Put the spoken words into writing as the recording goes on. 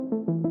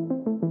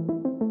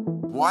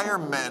why are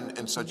men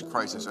in such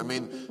crisis? I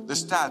mean, the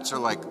stats are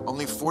like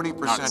only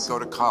 40% go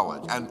to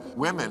college, and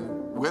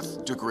women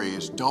with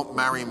degrees don't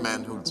marry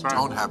men who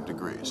don't have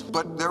degrees.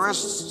 But there is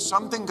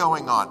something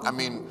going on. I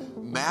mean,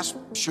 mass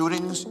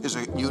shootings is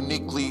a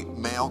uniquely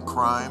male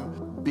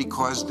crime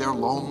because they're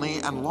lonely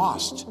and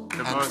lost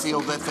and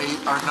feel that they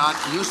are not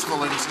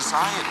useful in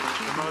society.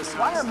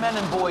 Why are men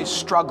and boys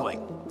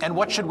struggling, and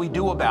what should we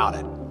do about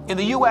it? In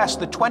the U.S.,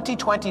 the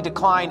 2020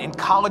 decline in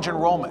college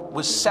enrollment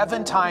was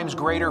 7 times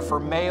greater for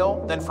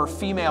male than for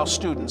female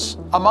students.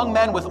 Among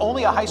men with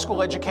only a high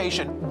school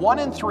education, 1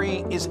 in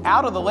 3 is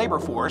out of the labor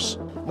force.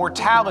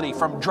 Mortality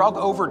from drug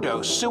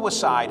overdose,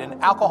 suicide,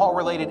 and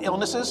alcohol-related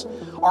illnesses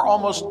are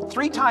almost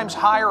 3 times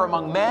higher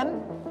among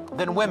men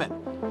than women.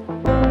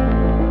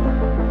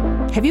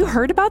 Have you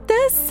heard about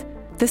this?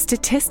 The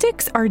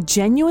statistics are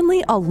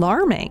genuinely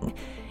alarming.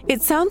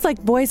 It sounds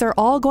like boys are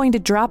all going to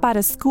drop out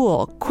of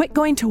school, quit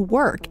going to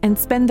work, and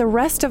spend the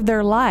rest of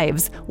their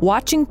lives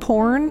watching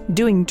porn,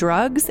 doing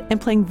drugs, and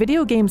playing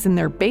video games in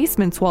their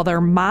basements while their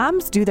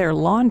moms do their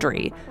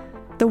laundry.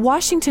 The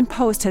Washington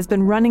Post has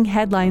been running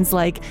headlines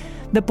like,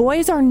 "The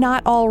boys are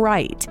not all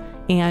right,"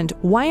 and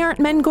 "Why aren't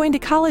men going to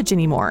college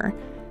anymore?"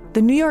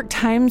 The New York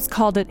Times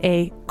called it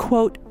a,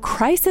 quote,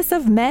 crisis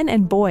of men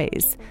and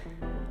boys.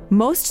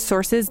 Most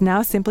sources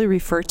now simply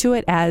refer to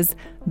it as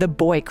the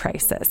boy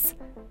crisis.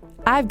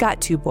 I've got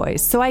 2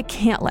 boys, so I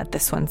can't let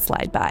this one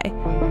slide by.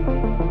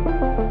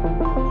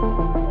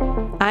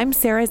 I'm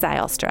Sarah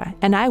Zylstra,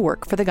 and I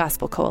work for the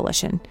Gospel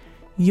Coalition.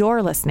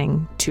 You're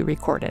listening to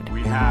Recorded.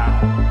 We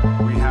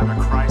have a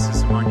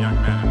crisis among young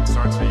men, and it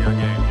starts at a young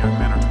age. Young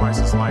men are twice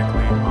as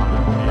likely on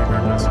a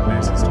behavior-adjusted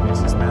basis to be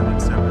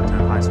suspended. 7 to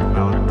 10 high school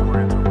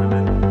valedictorians are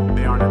women.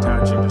 They aren't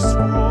attaching to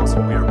schools,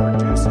 and we are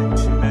producing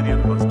too many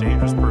of the most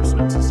dangerous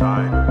persons in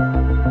society.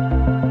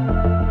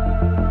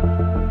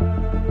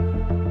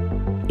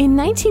 In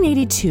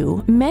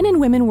 1982, men and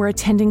women were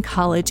attending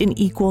college in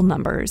equal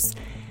numbers.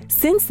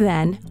 Since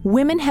then,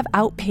 women have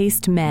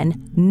outpaced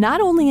men not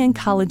only in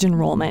college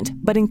enrollment,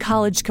 but in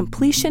college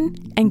completion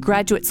and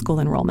graduate school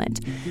enrollment.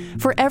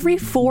 For every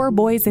 4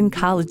 boys in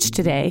college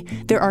today,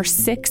 there are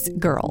 6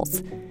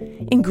 girls.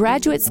 In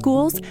graduate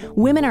schools,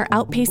 women are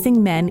outpacing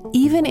men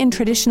even in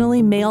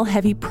traditionally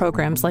male-heavy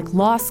programs like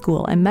law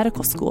school and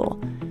medical school.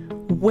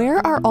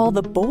 Where are all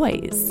the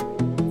boys?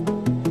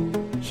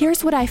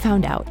 Here's what I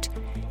found out.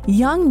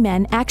 Young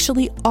men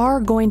actually are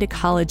going to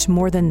college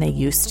more than they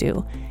used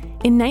to.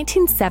 In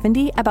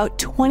 1970, about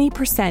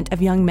 20%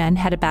 of young men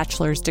had a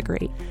bachelor's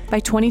degree.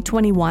 By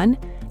 2021,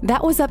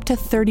 that was up to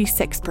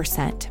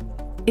 36%.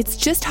 It's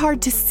just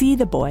hard to see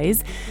the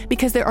boys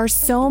because there are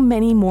so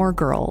many more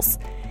girls.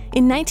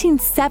 In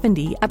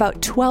 1970,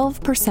 about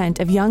 12%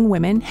 of young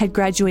women had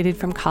graduated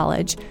from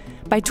college.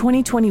 By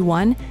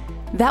 2021,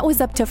 that was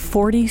up to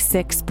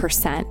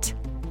 46%.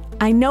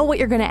 I know what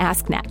you're going to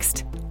ask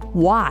next.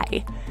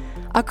 Why?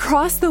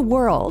 Across the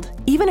world,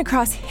 even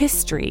across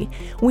history,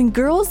 when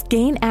girls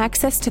gain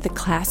access to the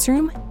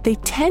classroom, they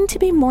tend to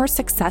be more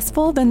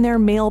successful than their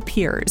male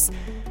peers.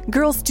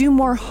 Girls do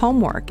more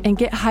homework and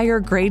get higher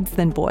grades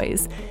than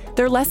boys.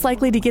 They're less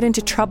likely to get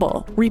into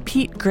trouble,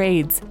 repeat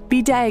grades,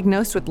 be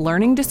diagnosed with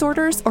learning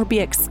disorders, or be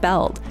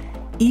expelled,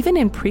 even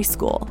in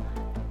preschool.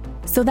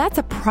 So that's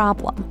a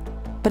problem,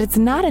 but it's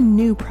not a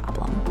new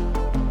problem.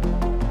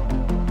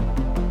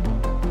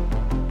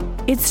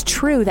 It's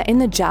true that in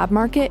the job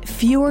market,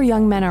 fewer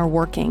young men are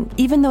working,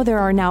 even though there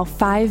are now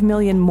 5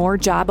 million more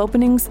job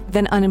openings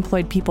than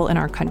unemployed people in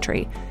our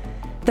country.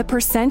 The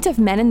percent of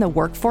men in the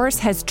workforce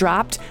has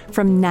dropped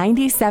from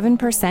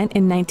 97%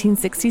 in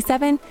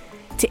 1967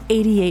 to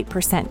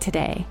 88%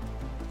 today.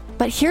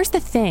 But here's the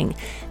thing,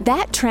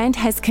 that trend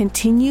has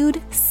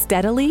continued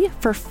steadily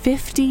for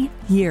 50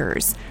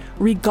 years,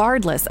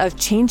 regardless of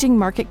changing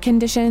market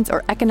conditions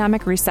or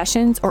economic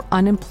recessions or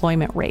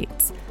unemployment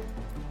rates.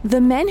 The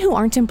men who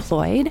aren't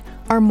employed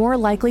are more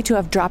likely to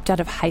have dropped out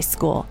of high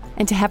school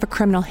and to have a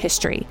criminal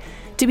history,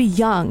 to be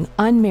young,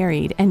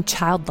 unmarried, and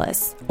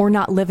childless, or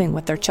not living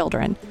with their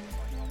children.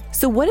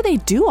 So what do they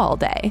do all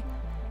day?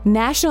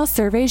 National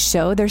surveys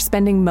show they're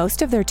spending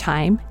most of their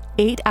time,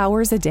 8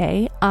 hours a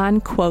day,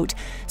 on, quote,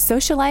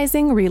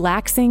 socializing,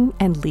 relaxing,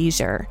 and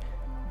leisure.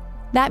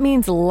 That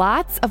means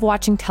lots of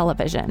watching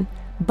television,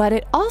 but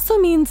it also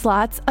means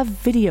lots of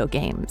video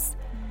games.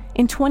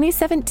 In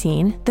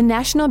 2017, the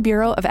National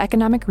Bureau of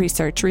Economic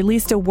Research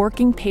released a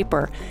working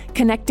paper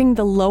connecting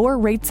the lower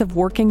rates of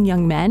working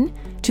young men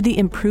to the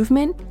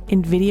improvement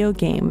in video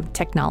game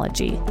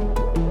technology.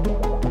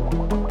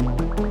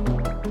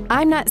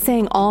 I'm not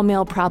saying all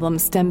male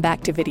problems stem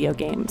back to video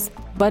games,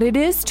 but it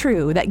is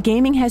true that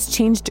gaming has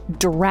changed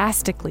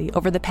drastically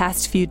over the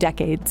past few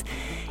decades.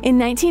 In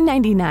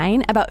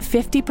 1999, about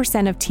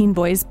 50% of teen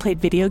boys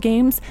played video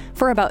games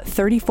for about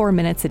 34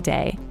 minutes a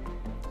day.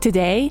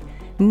 Today,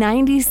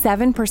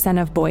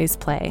 97% of boys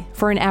play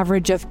for an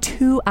average of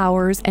 2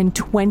 hours and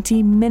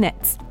 20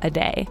 minutes a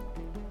day.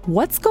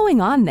 What's going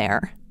on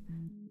there?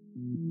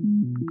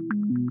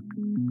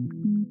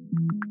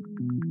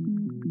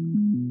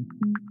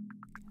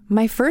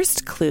 My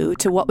first clue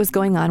to what was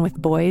going on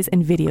with boys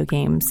and video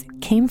games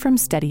came from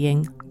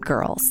studying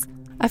girls.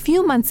 A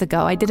few months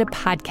ago, I did a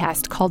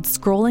podcast called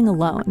Scrolling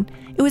Alone.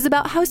 It was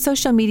about how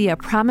social media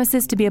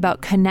promises to be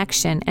about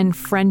connection and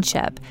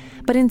friendship,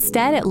 but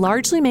instead it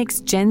largely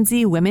makes Gen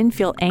Z women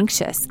feel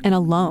anxious and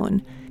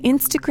alone.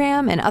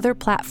 Instagram and other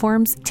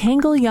platforms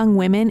tangle young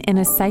women in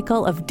a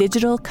cycle of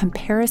digital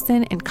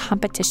comparison and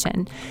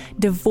competition,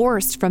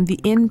 divorced from the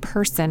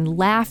in-person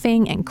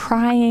laughing and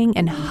crying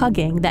and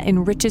hugging that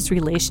enriches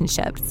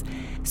relationships.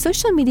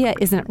 Social media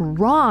isn't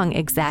wrong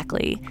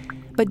exactly,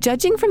 but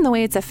judging from the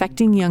way it's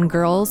affecting young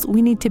girls,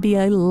 we need to be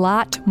a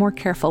lot more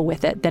careful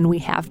with it than we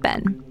have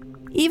been.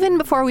 Even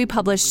before we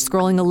published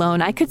Scrolling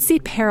Alone, I could see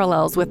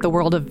parallels with the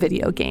world of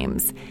video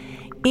games.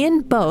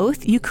 In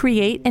both, you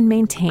create and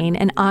maintain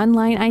an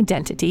online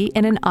identity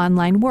in an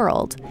online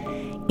world.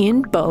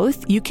 In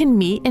both, you can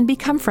meet and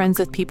become friends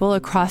with people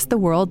across the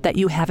world that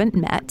you haven't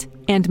met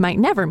and might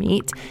never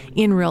meet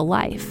in real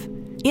life.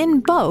 In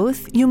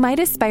both, you might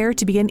aspire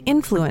to be an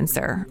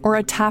influencer or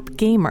a top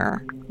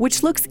gamer,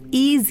 which looks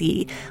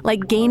easy,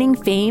 like gaining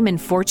fame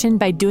and fortune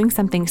by doing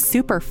something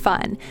super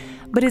fun,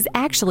 but is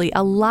actually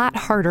a lot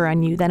harder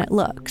on you than it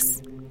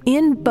looks.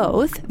 In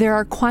both, there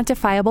are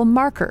quantifiable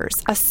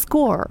markers, a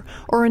score,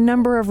 or a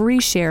number of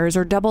reshares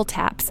or double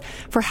taps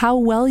for how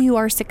well you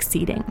are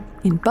succeeding.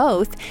 In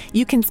both,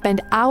 you can spend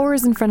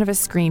hours in front of a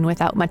screen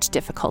without much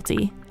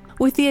difficulty.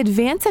 With the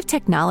advance of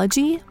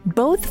technology,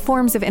 both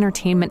forms of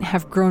entertainment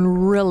have grown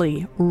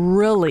really,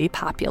 really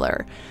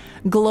popular.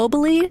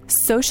 Globally,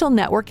 social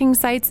networking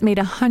sites made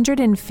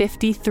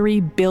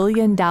 $153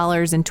 billion in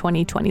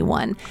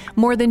 2021,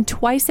 more than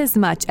twice as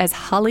much as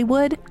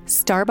Hollywood,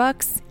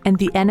 Starbucks, and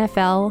the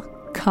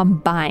NFL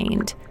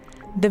combined.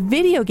 The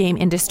video game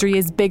industry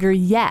is bigger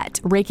yet,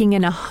 raking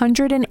in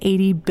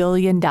 $180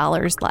 billion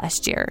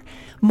last year.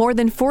 More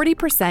than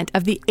 40%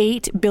 of the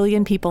 8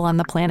 billion people on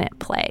the planet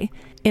play.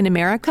 In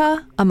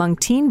America, among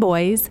teen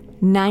boys,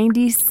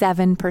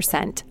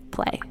 97%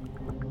 play.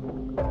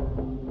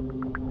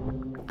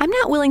 I'm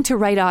not willing to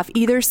write off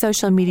either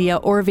social media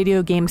or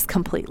video games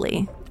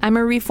completely. I'm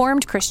a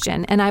Reformed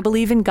Christian, and I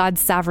believe in God's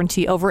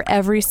sovereignty over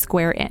every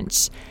square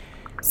inch.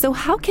 So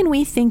how can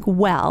we think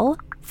well,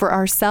 for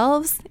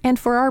ourselves and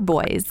for our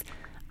boys,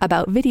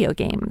 about video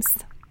games?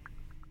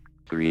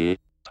 3,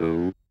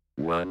 2,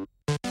 1.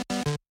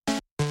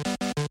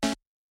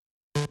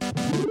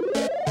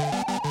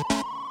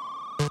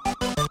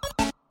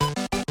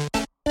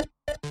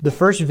 The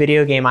first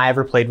video game I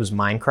ever played was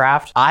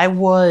Minecraft. I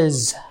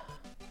was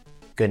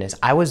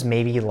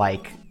maybe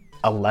like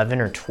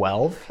 11 or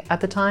 12 at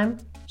the time.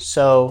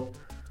 So,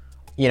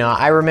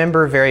 I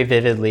remember very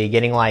vividly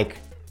getting like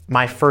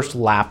my first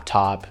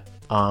laptop,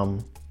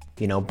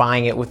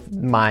 buying it with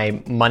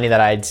my money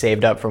that I had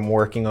saved up from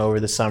working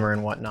over the summer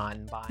and whatnot.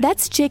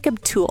 That's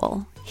Jacob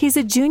Toole. He's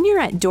a junior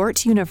at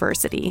Dordt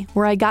University,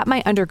 where I got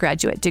my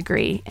undergraduate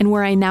degree and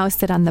where I now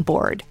sit on the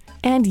board.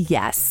 And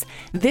yes,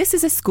 this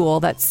is a school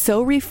that's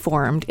so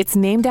reformed, it's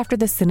named after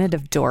the Synod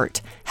of Dort,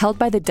 held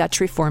by the Dutch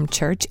Reformed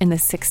Church in the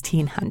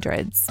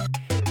 1600s.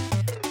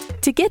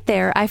 To get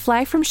there, I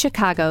fly from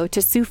Chicago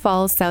to Sioux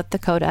Falls, South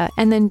Dakota,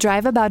 and then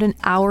drive about an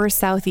hour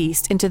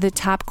southeast into the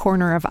top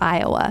corner of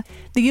Iowa.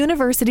 The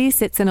university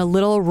sits in a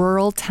little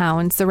rural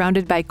town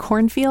surrounded by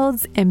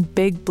cornfields and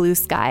big blue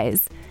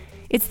skies.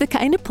 It's the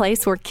kind of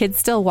place where kids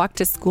still walk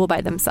to school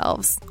by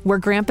themselves, where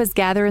grandpas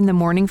gather in the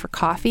morning for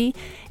coffee,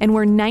 and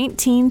where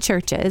 19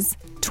 churches,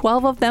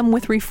 12 of them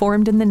with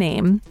Reformed in the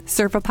name,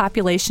 serve a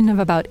population of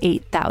about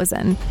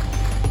 8,000.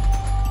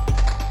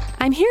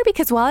 I'm here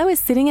because while I was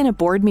sitting in a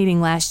board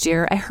meeting last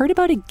year, I heard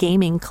about a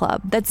gaming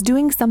club that's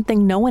doing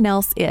something no one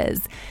else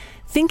is,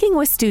 thinking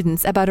with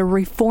students about a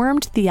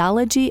Reformed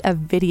theology of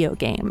video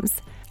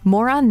games.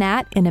 More on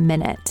that in a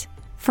minute.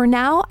 For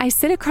now, I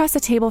sit across a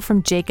table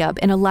from Jacob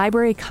in a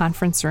library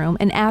conference room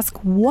and ask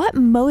what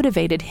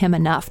motivated him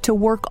enough to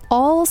work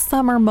all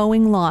summer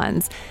mowing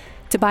lawns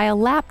to buy a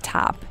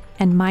laptop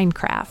and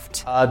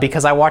Minecraft.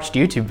 Because I watched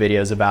YouTube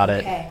videos about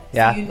it. Okay,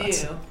 yeah, so you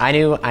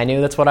knew. I knew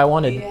that's what I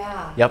wanted.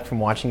 Yeah. Yep, from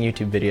watching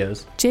YouTube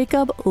videos.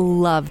 Jacob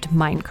loved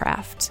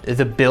Minecraft.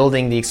 The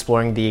building, the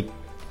exploring, the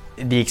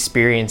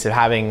experience of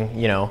having,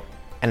 an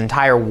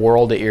entire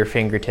world at your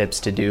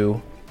fingertips to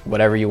do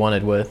whatever you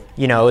wanted with.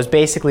 It was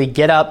basically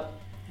get up,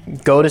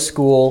 go to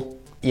school,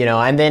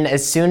 and then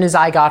as soon as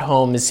I got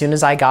home, as soon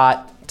as I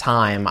got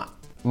time,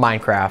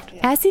 Minecraft.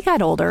 As he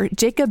got older,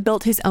 Jacob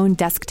built his own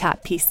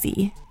desktop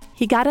PC.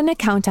 He got an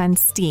account on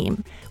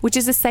Steam, which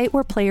is a site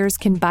where players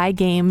can buy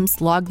games,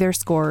 log their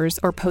scores,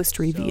 or post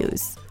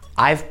reviews.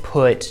 I've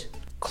put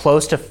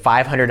close to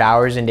 500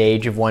 hours into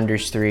Age of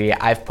Wonders 3.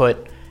 I've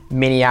put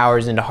many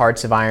hours into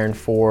Hearts of Iron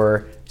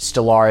 4,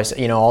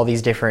 Stellaris, all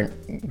these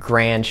different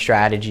grand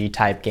strategy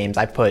type games.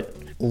 I put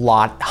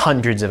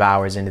hundreds of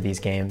hours into these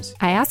games.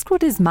 I asked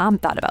what his mom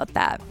thought about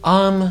that.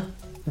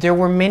 There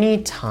were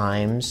many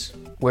times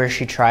where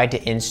she tried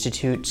to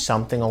institute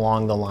something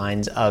along the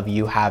lines of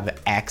you have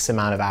X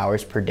amount of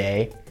hours per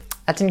day.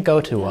 That didn't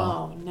go too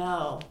well.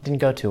 No. Didn't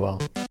go too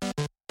well.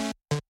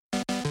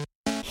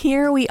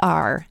 Here we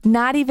are,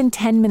 not even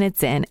 10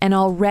 minutes in and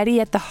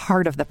already at the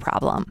heart of the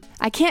problem.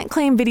 I can't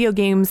claim video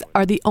games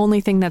are the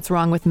only thing that's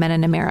wrong with men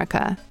in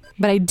America,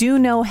 but I do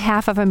know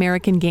half of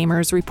American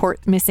gamers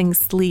report missing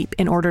sleep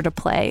in order to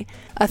play.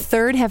 A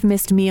third have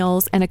missed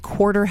meals and a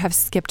quarter have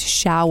skipped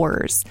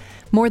showers.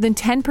 More than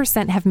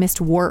 10% have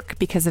missed work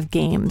because of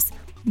games.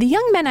 The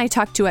young men I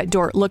talked to at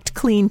Dordt looked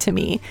clean to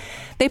me.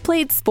 They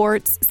played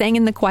sports, sang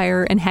in the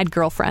choir, and had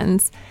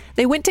girlfriends.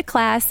 They went to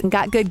class and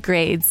got good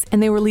grades,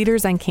 and they were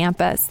leaders on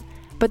campus.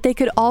 But they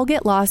could all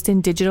get lost in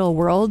digital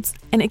worlds,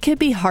 and it could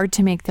be hard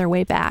to make their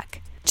way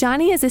back.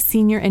 Johnny is a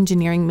senior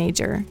engineering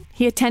major.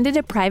 He attended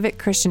a private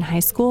Christian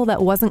high school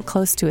that wasn't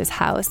close to his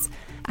house.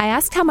 I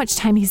asked how much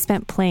time he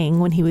spent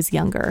playing when he was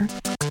younger.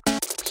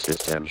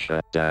 System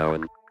shut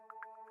down.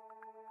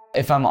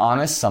 If I'm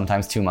honest,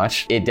 sometimes too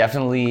much. It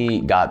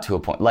definitely got to a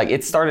point, like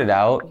it started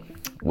out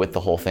with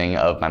the whole thing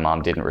of my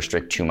mom didn't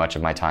restrict too much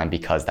of my time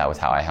because that was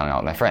how I hung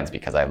out with my friends,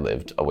 because I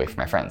lived away from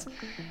my friends.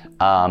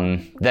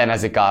 Then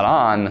as it got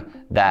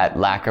on, that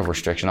lack of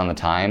restriction on the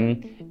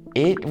time,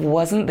 it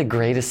wasn't the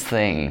greatest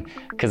thing,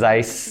 because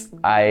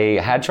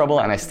I had trouble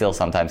and I still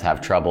sometimes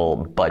have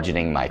trouble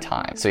budgeting my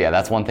time. So yeah,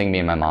 that's one thing me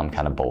and my mom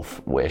kind of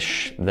both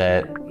wish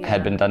that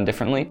had been done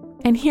differently.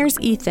 And here's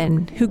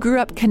Ethan, who grew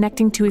up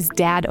connecting to his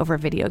dad over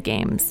video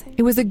games.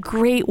 It was a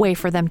great way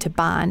for them to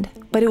bond,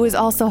 but it was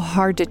also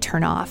hard to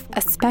turn off,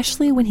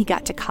 especially when he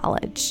got to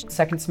college.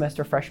 Second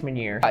semester freshman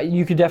year,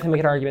 you could definitely make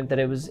an argument that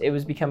it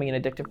was becoming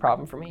an addictive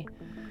problem for me.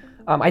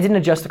 I didn't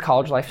adjust to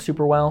college life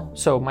super well,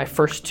 so my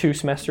first 2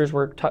 semesters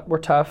were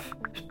tough,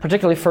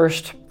 particularly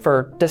first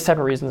for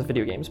separate reasons,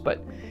 video games,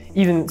 but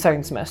even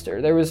second semester.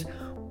 I think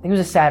it was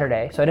a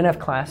Saturday, so I didn't have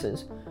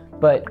classes,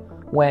 but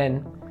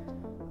when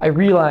I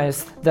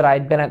realized that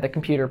I'd been at the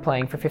computer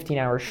playing for 15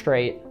 hours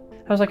straight,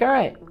 I was like, all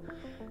right,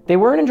 they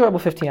were an enjoyable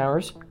 15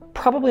 hours,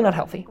 probably not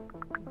healthy.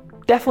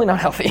 Definitely not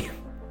healthy.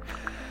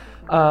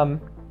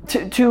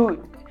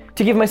 To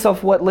give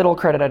myself what little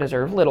credit I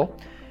deserve,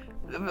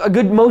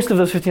 most of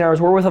those 15 hours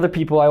were with other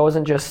people.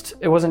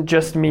 It wasn't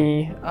just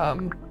me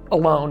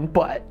alone,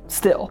 but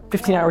still,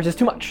 15 hours is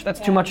too much. That's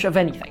too much of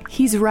anything.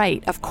 He's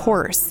right, of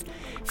course.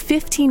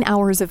 15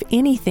 hours of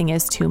anything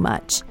is too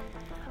much.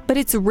 But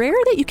it's rare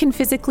that you can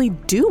physically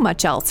do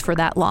much else for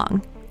that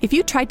long. If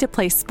you tried to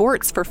play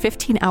sports for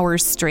 15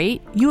 hours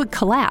straight, you would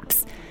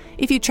collapse.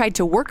 If you tried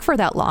to work for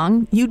that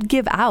long, you'd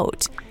give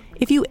out.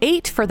 If you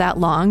ate for that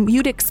long,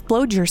 you'd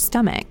explode your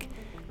stomach.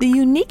 The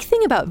unique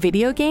thing about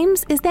video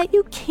games is that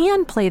you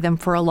can play them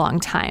for a long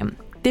time.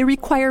 They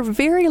require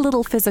very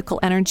little physical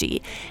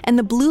energy, and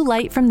the blue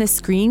light from the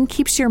screen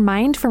keeps your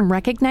mind from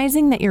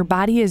recognizing that your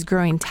body is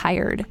growing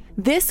tired.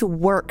 This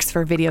works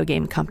for video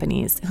game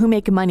companies who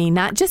make money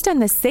not just on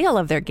the sale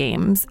of their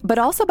games, but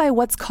also by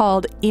what's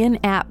called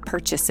in-app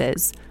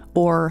purchases,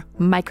 or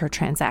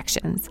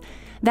microtransactions.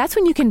 That's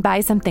when you can buy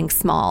something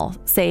small,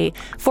 say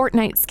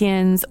Fortnite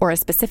skins or a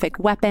specific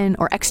weapon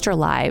or extra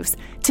lives,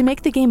 to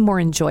make the game more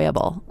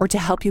enjoyable or to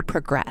help you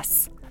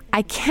progress.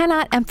 I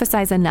cannot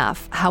emphasize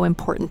enough how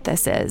important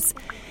this is.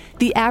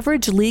 The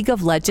average League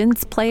of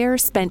Legends player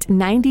spent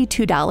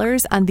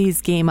 $92 on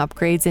these game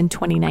upgrades in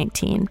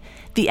 2019.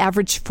 The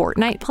average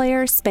Fortnite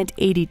player spent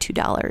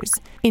 $82.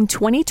 In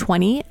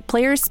 2020,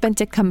 players spent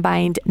a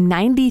combined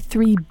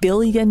 $93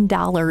 billion on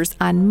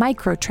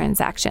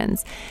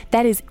microtransactions.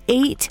 That is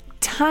 8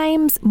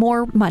 times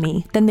more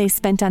money than they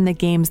spent on the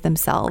games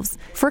themselves.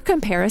 For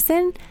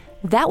comparison,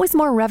 that was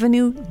more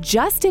revenue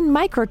just in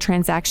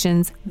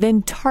microtransactions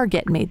than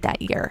Target made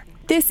that year.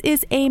 This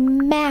is a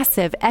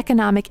massive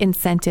economic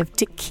incentive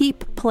to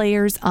keep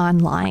players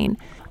online.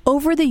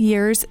 Over the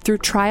years, through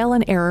trial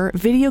and error,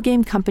 video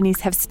game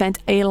companies have spent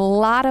a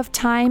lot of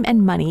time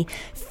and money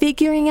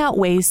figuring out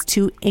ways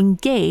to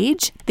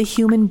engage the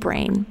human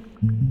brain.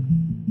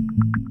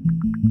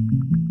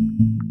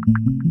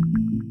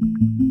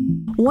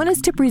 One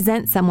is to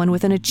present someone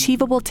with an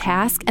achievable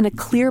task and a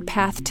clear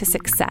path to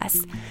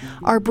success.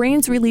 Our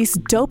brains release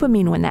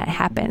dopamine when that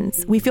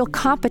happens. We feel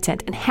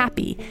competent and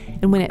happy,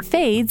 and when it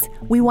fades,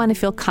 we want to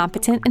feel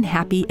competent and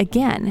happy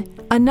again.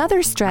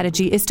 Another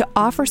strategy is to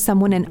offer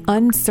someone an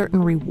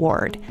uncertain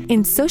reward.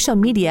 In social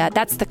media,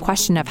 that's the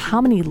question of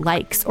how many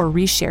likes or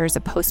reshares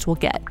a post will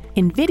get.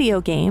 In video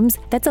games,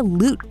 that's a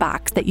loot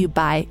box that you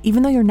buy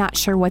even though you're not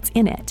sure what's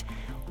in it.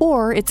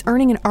 Or it's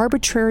earning an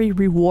arbitrary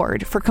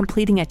reward for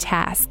completing a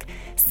task,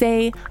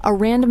 say a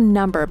random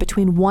number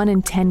between 1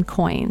 and 10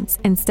 coins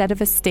instead of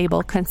a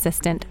stable,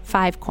 consistent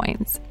 5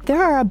 coins. There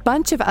are a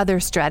bunch of other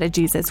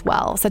strategies as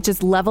well, such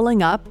as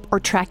leveling up or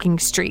tracking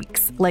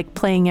streaks, like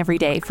playing every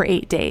day for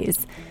 8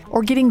 days,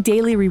 or getting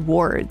daily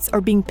rewards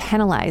or being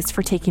penalized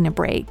for taking a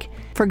break.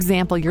 For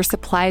example, your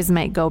supplies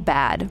might go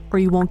bad or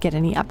you won't get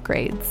any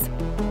upgrades.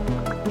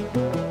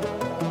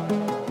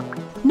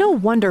 No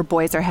wonder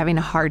boys are having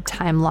a hard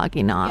time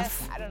logging off.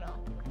 Yes, I don't know.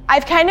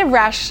 I've kind of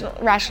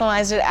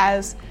rationalized it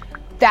as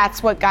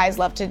that's what guys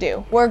love to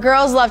do. Where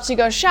girls love to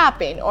go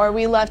shopping or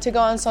we love to go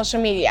on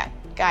social media,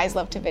 guys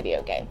love to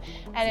video game.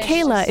 And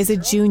Kayla is a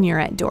junior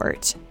at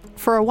Dordt.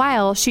 For a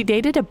while, she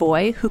dated a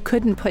boy who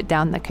couldn't put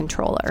down the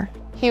controller.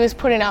 he was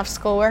putting off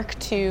schoolwork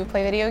to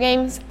play video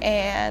games,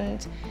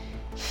 and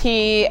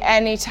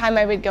anytime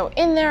I would go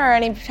in there or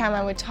anytime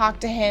I would talk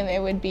to him, it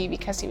would be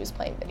because he was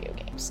playing video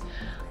games.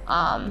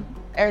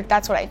 Or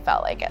that's what I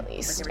felt like, at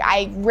least.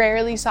 I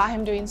rarely saw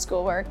him doing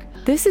schoolwork.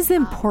 This is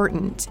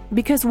important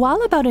because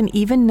while about an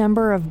even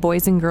number of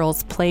boys and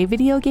girls play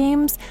video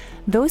games,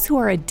 those who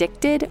are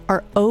addicted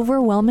are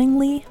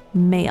overwhelmingly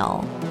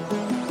male.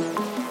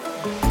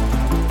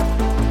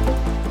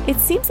 It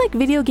seems like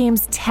video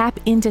games tap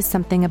into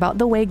something about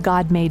the way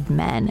God made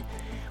men.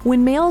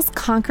 When males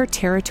conquer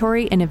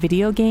territory in a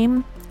video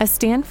game, a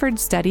Stanford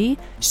study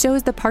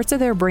shows the parts of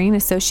their brain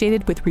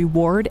associated with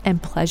reward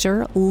and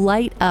pleasure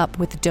light up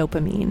with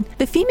dopamine.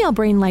 The female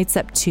brain lights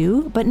up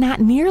too, but not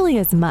nearly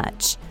as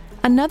much.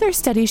 Another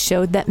study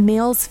showed that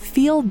males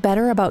feel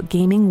better about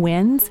gaming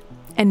wins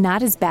and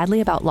not as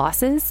badly about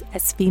losses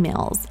as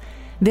females.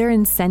 Their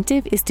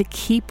incentive is to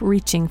keep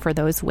reaching for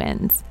those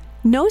wins.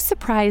 No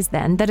surprise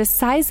then that a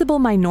sizable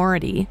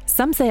minority,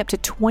 some say up to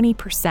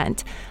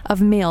 20%, of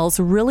males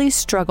really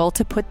struggle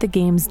to put the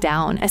games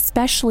down,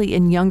 especially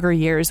in younger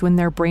years when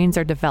their brains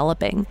are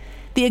developing.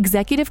 The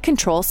executive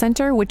control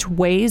center, which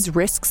weighs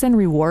risks and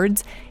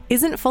rewards,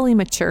 isn't fully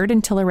matured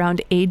until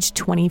around age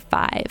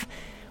 25,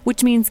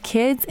 which means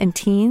kids and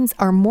teens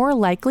are more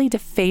likely to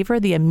favor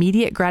the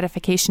immediate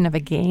gratification of a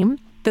game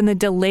than the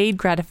delayed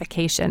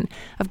gratification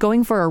of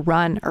going for a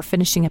run or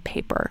finishing a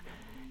paper.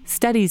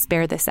 Studies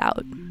bear this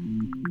out.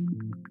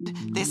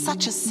 There's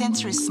such a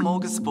sensory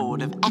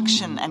smorgasbord of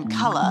action and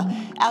colour,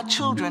 our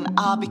children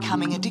are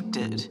becoming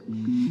addicted.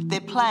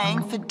 They're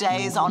playing for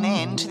days on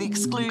end to the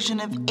exclusion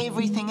of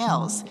everything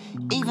else,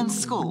 even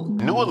school.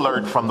 New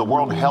alert from the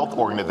World Health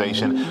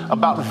Organization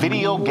about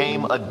video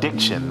game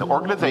addiction. The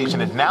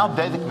organization is now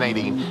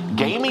designating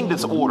gaming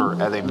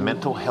disorder as a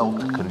mental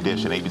health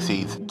condition.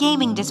 ABC's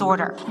gaming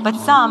disorder, but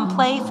some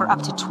play for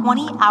up to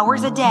 20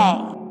 hours a day.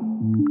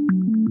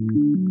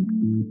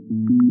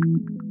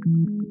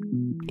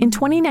 In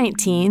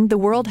 2019, the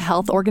World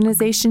Health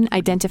Organization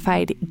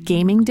identified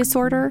gaming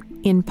disorder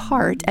in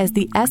part as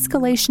the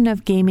escalation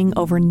of gaming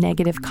over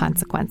negative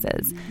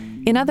consequences.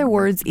 In other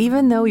words,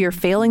 even though you're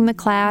failing the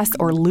class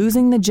or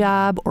losing the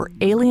job or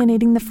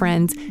alienating the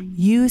friends,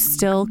 you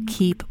still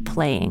keep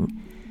playing.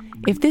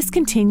 If this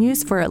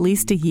continues for at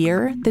least a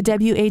year, the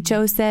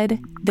WHO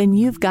said, then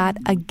you've got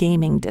a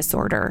gaming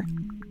disorder.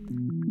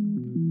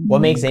 What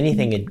makes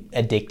anything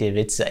addictive?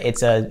 It's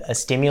a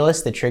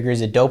stimulus that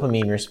triggers a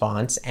dopamine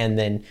response, and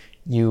then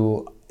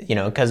you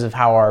know, because of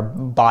how our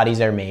bodies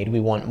are made, we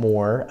want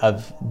more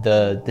of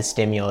the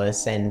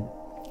stimulus, and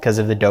because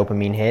of the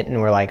dopamine hit,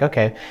 and we're like,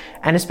 okay.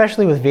 And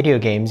especially with video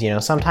games, you know,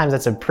 sometimes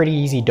that's a pretty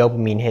easy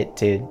dopamine hit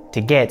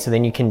to get, so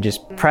then you can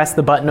just press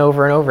the button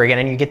over and over again,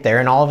 and you get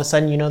there, and all of a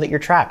sudden you know that you're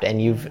trapped, and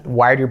you've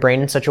wired your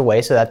brain in such a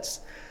way so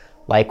that's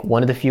like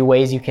one of the few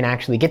ways you can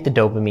actually get the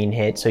dopamine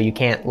hit, so you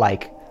can't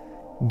like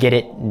get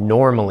it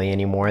normally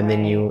anymore, and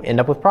then you end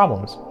up with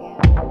problems.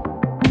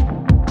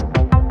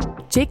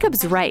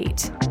 Jacob's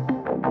right.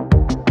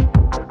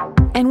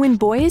 And when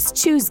boys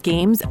choose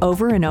games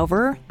over and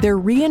over, they're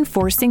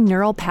reinforcing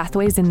neural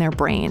pathways in their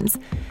brains.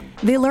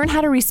 They learn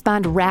how to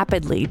respond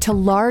rapidly to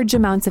large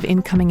amounts of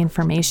incoming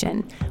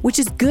information, which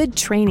is good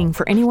training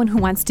for anyone who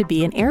wants to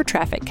be an air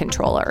traffic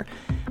controller.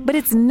 But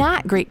it's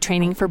not great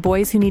training for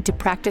boys who need to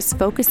practice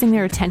focusing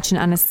their attention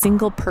on a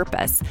single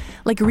purpose,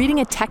 like reading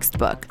a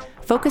textbook,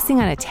 focusing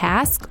on a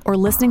task, or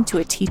listening to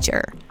a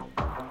teacher.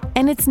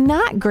 And it's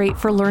not great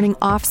for learning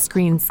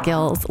off-screen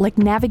skills like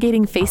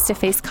navigating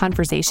face-to-face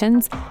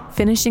conversations,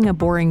 finishing a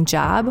boring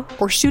job,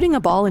 or shooting a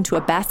ball into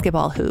a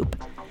basketball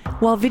hoop.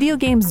 While video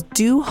games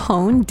do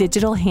hone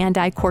digital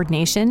hand-eye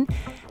coordination,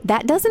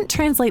 that doesn't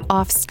translate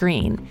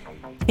off-screen.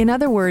 In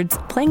other words,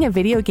 playing a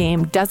video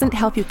game doesn't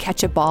help you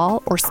catch a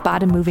ball or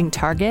spot a moving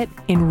target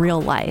in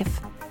real life.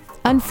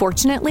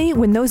 Unfortunately,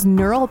 when those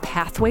neural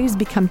pathways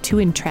become too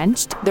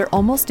entrenched, they're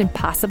almost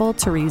impossible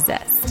to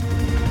resist.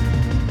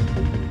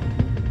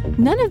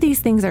 None of these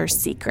things are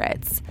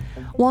secrets.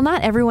 While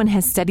not everyone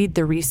has studied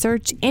the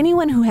research,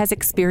 anyone who has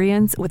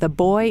experience with a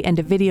boy and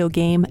a video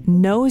game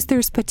knows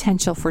there's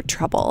potential for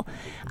trouble.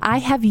 I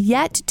have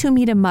yet to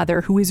meet a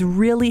mother who is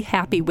really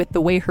happy with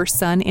the way her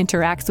son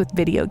interacts with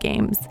video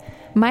games.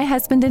 My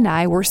husband and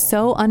I were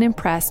so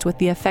unimpressed with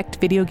the effect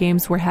video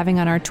games were having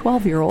on our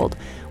 12-year-old,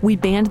 we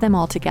banned them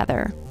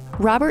altogether.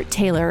 Robert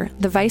Taylor,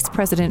 the vice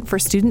president for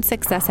student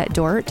success at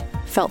Dordt,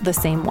 felt the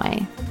same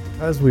way.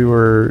 As we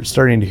were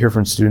starting to hear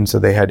from students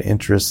that they had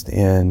interest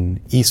in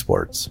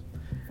esports,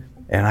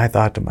 and I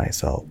thought to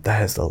myself,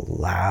 that is the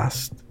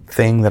last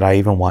thing that I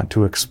even want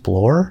to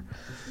explore,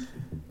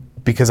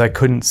 because I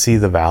couldn't see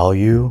the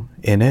value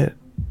in it,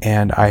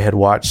 and I had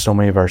watched so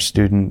many of our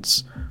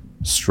students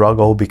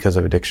struggle because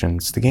of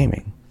addictions to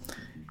gaming.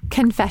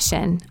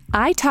 Confession.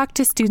 I talked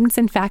to students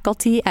and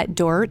faculty at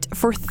Dordt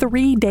for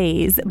 3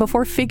 days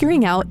before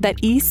figuring out that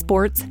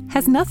esports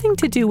has nothing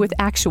to do with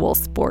actual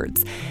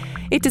sports.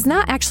 It does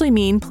not actually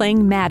mean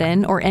playing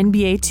Madden or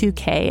NBA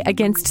 2K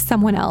against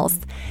someone else.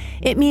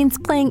 It means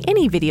playing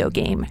any video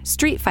game,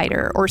 Street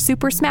Fighter or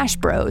Super Smash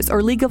Bros.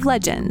 Or League of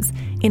Legends,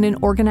 in an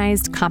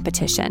organized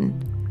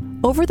competition.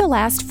 Over the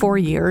last 4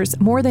 years,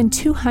 more than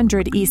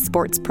 200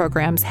 esports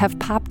programs have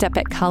popped up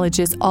at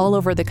colleges all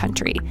over the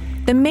country.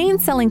 The main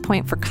selling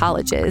point for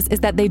colleges is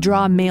that they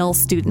draw male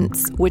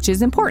students, which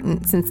is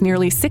important since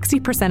nearly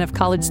 60% of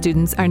college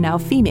students are now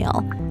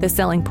female. The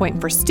selling point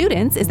for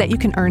students is that you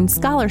can earn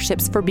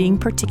scholarships for being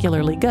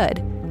particularly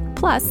good.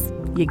 Plus,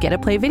 you get to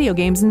play video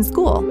games in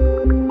school.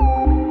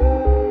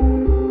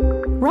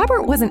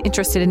 Robert wasn't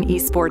interested in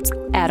esports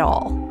at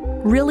all.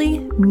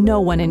 Really,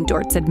 no one in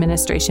Dort's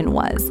administration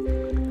was.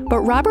 But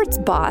Robert's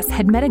boss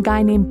had met a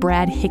guy named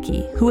Brad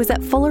Hickey, who was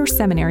at Fuller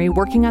Seminary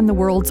working on the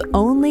world's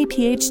only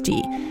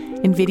PhD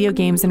in video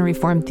games and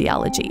Reformed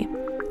theology.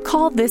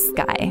 Call this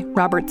guy,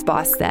 Robert's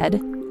boss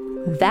said.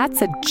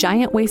 That's a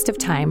giant waste of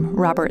time,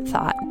 Robert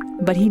thought,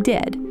 but he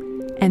did.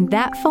 And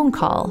that phone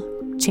call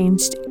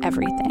changed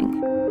everything.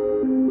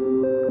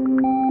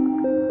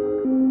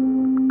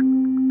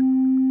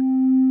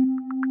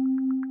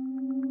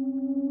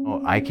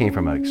 Well, I came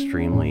from an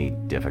extremely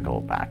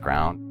difficult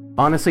background.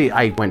 Honestly,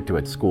 I went to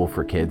a school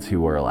for kids who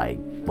were like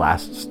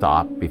last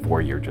stop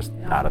before you're just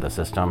out of the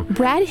system.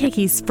 Brad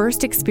Hickey's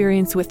first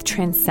experience with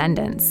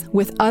transcendence,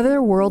 with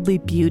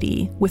otherworldly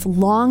beauty, with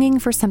longing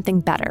for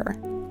something better,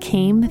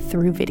 came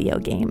through video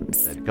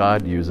games.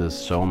 God uses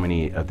so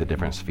many of the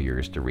different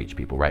spheres to reach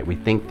people, right? We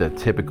think that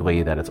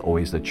typically that it's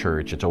always the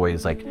church. It's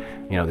always like,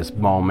 this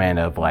moment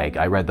of like,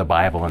 I read the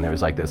Bible and there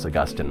was like this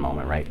Augustine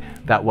moment, right?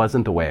 That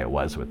wasn't the way it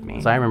was with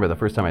me. So I remember the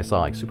first time I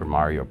saw like Super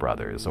Mario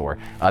Brothers or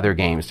other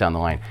games down the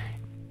line,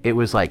 it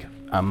was like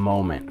a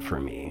moment for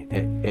me.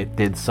 It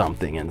did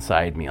something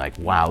inside me, like,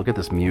 wow, look at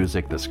this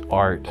music, this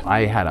art.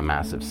 I had a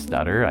massive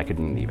stutter. I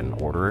couldn't even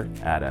order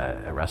at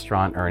a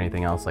restaurant or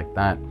anything else like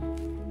that.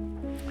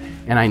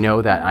 And I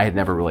know that I had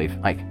never really,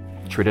 like,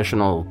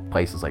 traditional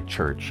places like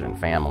church and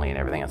family and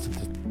everything else, it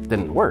just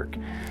didn't work.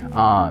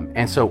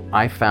 And so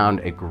I found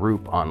a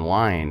group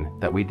online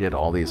that we did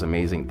all these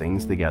amazing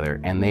things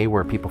together, and they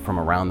were people from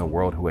around the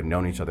world who had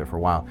known each other for a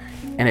while.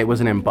 And it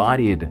was an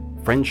embodied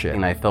friendship,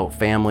 and I felt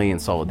family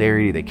and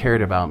solidarity. They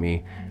cared about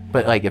me.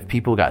 But like if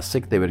people got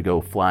sick, they would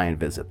go fly and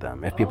visit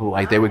them. If people,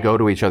 they would go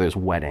to each other's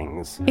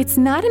weddings. It's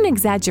not an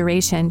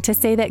exaggeration to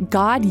say that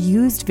God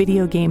used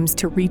video games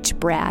to reach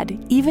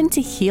Brad, even to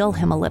heal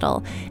him a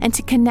little, and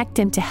to connect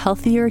him to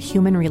healthier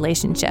human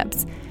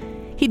relationships.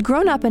 He'd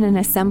grown up in an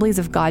Assemblies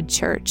of God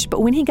church,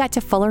 but when he got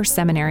to Fuller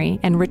Seminary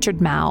and Richard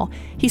Mouw,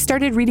 he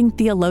started reading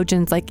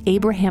theologians like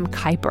Abraham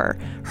Kuyper,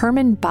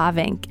 Herman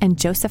Bavinck, and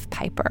Joseph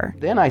Piper.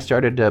 Then I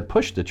started to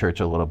push the church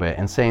a little bit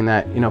and saying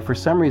that, for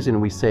some reason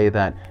we say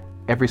that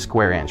every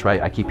square inch, right?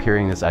 I keep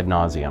hearing this ad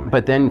nauseum.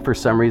 But then for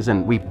some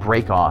reason, we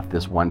break off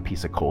this one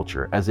piece of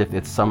culture as if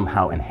it's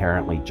somehow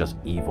inherently just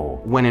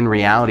evil. When in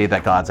reality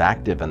that God's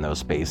active in those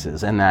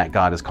spaces and that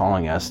God is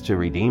calling us to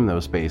redeem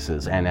those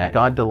spaces and that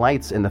God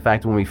delights in the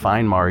fact when we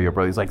find Mario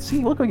Bros, he's like, see,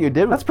 look what you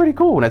did. That's pretty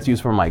cool. And that's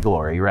used for my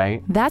glory,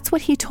 right? That's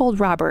what he told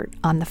Robert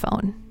on the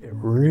phone. It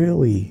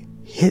really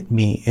hit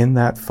me in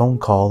that phone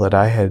call that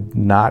I had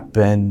not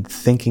been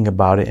thinking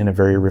about it in a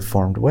very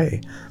reformed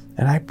way.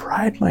 And I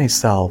pride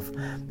myself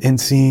in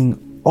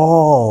seeing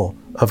all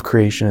of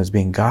creation as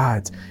being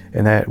God's,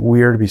 and that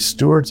we are to be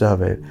stewards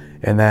of it,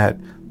 and that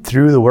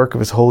through the work of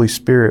His Holy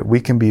Spirit, we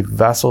can be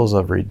vessels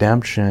of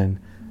redemption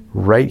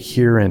right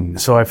here.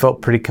 And so I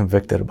felt pretty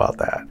convicted about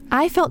that.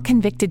 I felt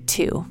convicted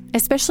too,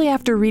 especially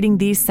after reading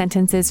these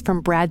sentences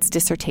from Brad's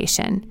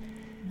dissertation.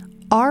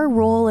 Our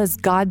role as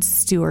God's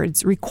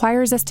stewards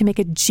requires us to make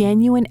a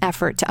genuine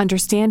effort to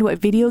understand what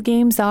video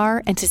games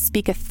are and to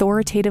speak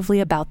authoritatively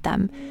about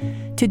them.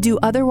 To do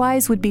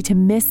otherwise would be to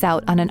miss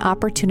out on an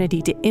opportunity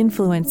to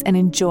influence and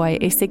enjoy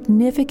a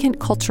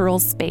significant cultural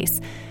space,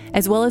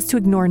 as well as to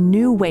ignore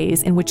new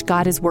ways in which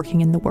God is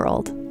working in the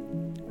world.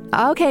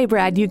 Okay,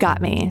 Brad, you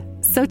got me.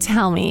 So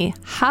tell me,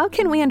 how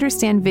can we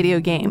understand video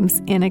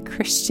games in a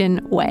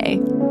Christian way?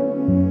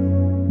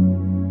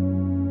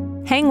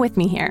 Hang with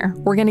me here.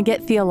 We're going to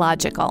get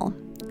theological.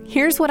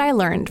 Here's what I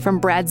learned from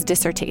Brad's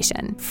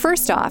dissertation.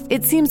 First off,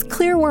 it seems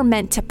clear we're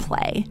meant to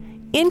play.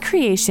 In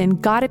creation,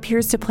 God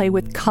appears to play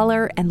with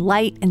color and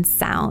light and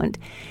sound.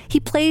 He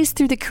plays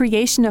through the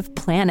creation of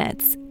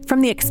planets. From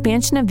the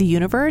expansion of the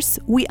universe,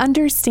 we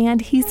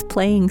understand He's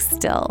playing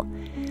still.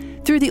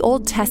 Through the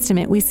Old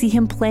Testament, we see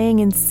Him playing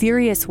in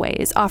serious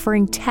ways,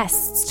 offering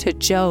tests to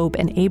Job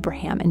and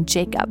Abraham and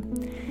Jacob.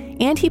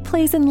 And He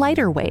plays in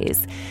lighter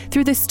ways,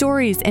 through the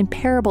stories and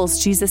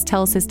parables Jesus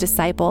tells His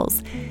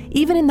disciples,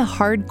 even in the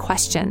hard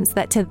questions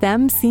that to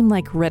them seem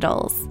like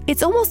riddles.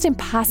 It's almost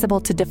impossible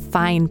to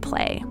define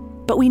play,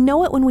 but we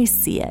know it when we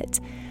see it.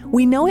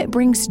 We know it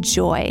brings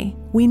joy.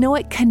 We know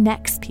it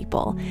connects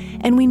people.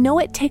 And we know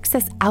it takes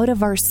us out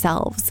of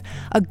ourselves.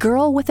 A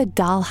girl with a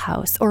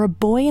dollhouse or a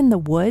boy in the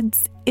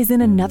woods is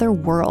in another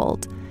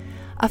world.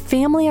 A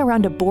family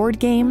around a board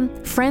game,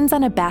 friends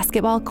on a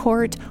basketball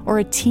court, or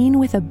a teen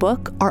with a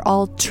book are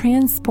all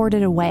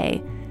transported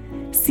away.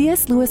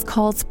 C.S. Lewis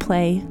calls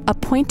play a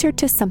pointer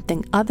to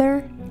something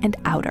other and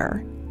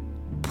outer.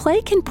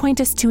 Play can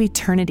point us to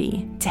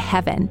eternity, to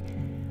heaven,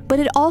 but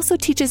it also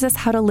teaches us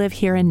how to live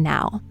here and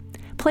now.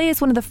 Play is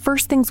one of the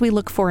first things we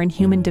look for in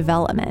human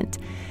development.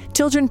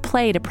 Children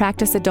play to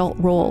practice adult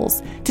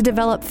roles, to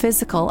develop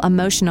physical,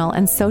 emotional,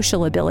 and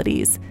social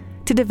abilities,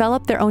 to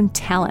develop their own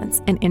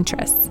talents and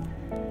interests.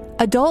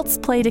 Adults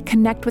play to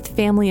connect with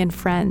family and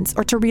friends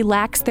or to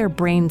relax their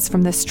brains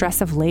from the stress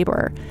of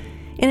labor.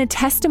 In a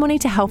testimony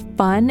to how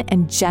fun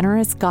and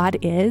generous God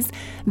is,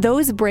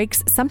 those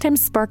breaks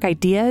sometimes spark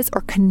ideas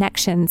or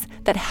connections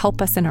that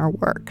help us in our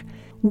work.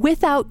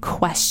 Without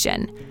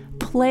question,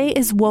 play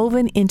is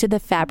woven into the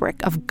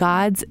fabric of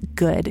God's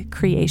good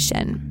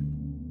creation.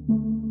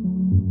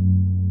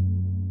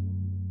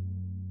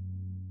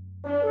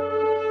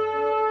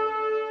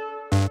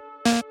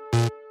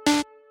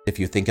 If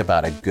you think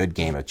about a good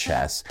game of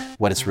chess,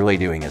 what it's really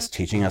doing is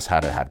teaching us how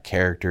to have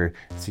character,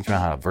 it's teaching me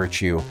how to have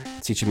virtue,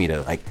 it's teaching me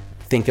to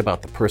think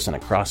about the person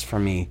across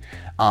from me.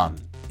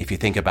 If you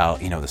think about,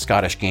 the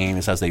Scottish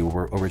games as they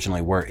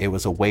originally were, it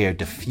was a way of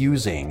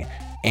diffusing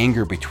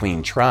anger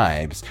between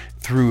tribes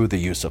through the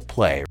use of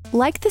play.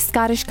 Like the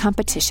Scottish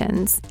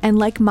competitions, and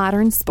like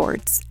modern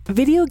sports,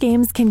 video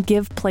games can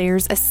give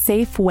players a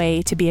safe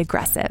way to be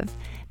aggressive.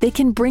 They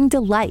can bring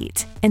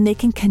delight, and they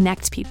can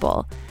connect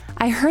people.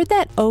 I heard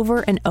that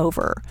over and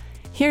over.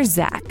 Here's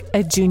Zach,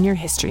 a junior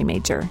history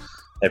major.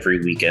 Every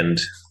weekend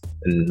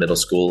in middle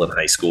school and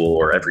high school,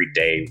 or every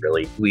day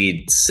really,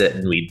 we'd sit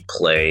and we'd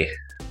play.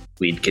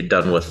 We'd get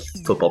done with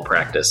football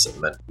practice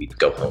and then we'd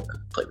go home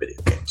and play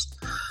video games.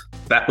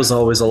 That was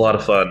always a lot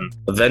of fun.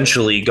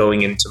 Eventually,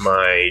 going into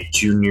my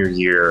junior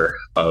year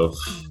of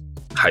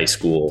high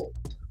school,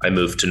 I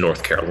moved to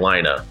North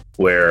Carolina,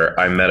 where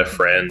I met a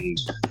friend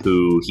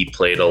who he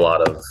played a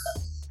lot of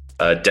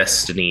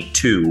Destiny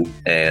 2,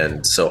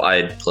 and so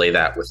I'd play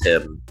that with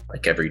him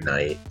every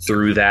night.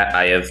 Through that,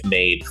 I have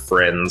made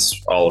friends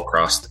all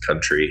across the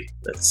country.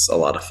 It's a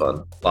lot of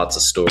fun. Lots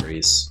of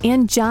stories.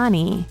 And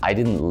Johnny. I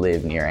didn't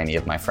live near any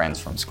of my friends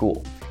from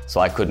school, so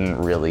I couldn't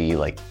really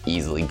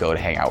easily go to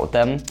hang out with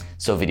them.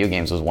 So video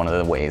games was one of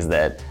the ways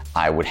that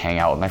I would hang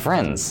out with my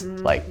friends,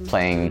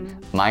 playing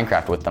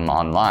Minecraft with them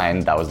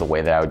online. That was the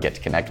way that I would get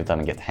to connect with them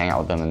and get to hang out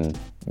with them and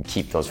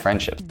keep those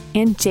friendships.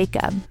 And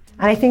Jacob.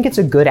 And I think it's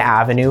a good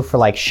avenue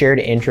for shared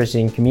interest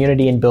in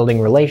community and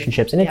building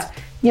relationships. And it's,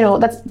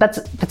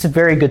 that's a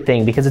very good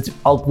thing, because it's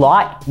a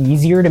lot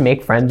easier to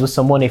make friends with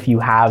someone if you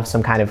have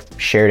some kind of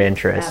shared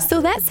interest.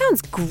 So that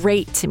sounds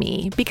great to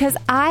me, because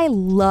I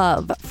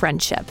love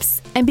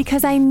friendships. And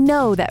because I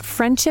know that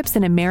friendships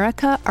in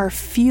America are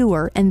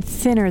fewer and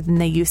thinner than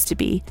they used to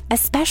be,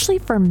 especially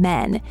for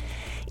men.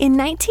 In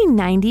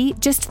 1990,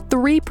 just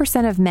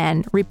 3% of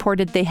men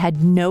reported they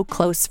had no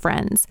close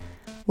friends.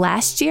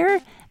 Last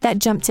year, that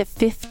jumped to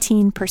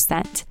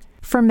 15%.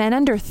 For men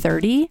under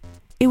 30,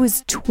 it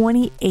was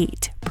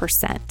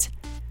 28%.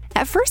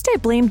 At first, I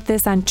blamed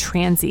this on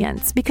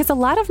transients, because a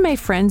lot of my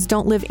friends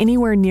don't live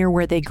anywhere near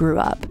where they grew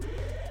up.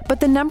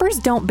 But the numbers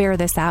don't bear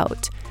this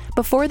out.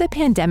 Before the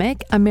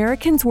pandemic,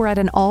 Americans were at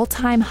an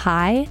all-time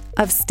high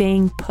of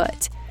staying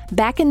put.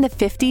 Back in the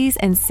 50s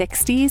and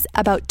 60s,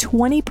 about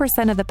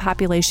 20% of the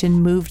population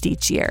moved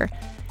each year.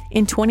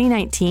 In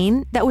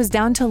 2019, that was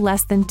down to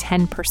less than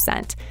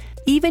 10%.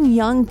 Even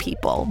young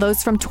people,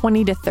 those from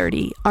 20 to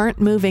 30, aren't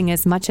moving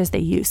as much as they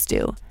used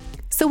to.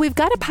 So we've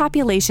got a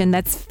population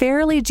that's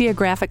fairly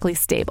geographically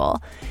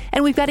stable,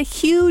 and we've got a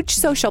huge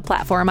social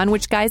platform on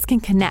which guys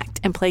can connect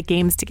and play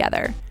games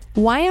together.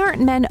 Why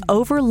aren't men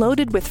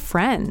overloaded with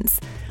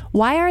friends?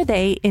 Why are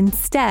they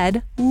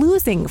instead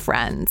losing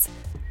friends?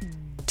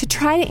 To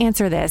try to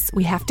answer this,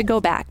 we have to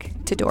go back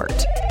to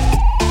Dort.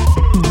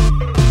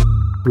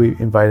 We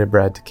invited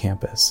Brad to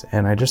campus,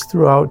 and I just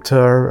threw out to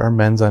our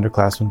men's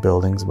underclassmen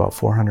buildings, about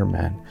 400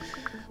 men.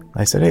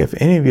 I said, hey, if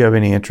any of you have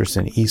any interest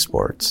in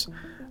esports,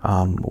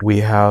 we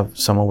have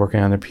someone working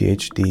on their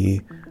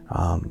PhD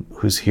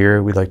who's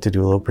here. We'd like to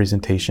do a little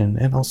presentation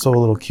and also a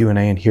little Q&A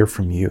and hear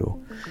from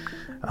you.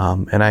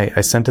 And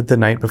I sent it the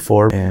night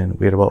before, and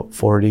we had about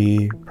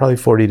 40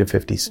 to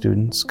 50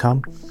 students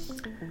come.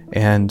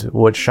 And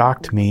what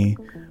shocked me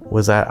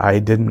was that I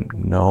didn't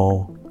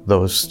know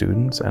those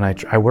students, and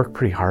I work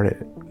pretty hard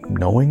at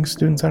knowing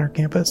students on our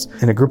campus.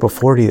 In a group of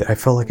 40, I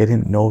felt like I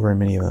didn't know very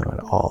many of them at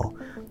all.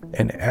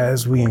 And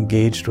as we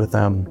engaged with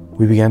them,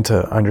 we began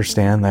to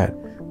understand that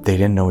they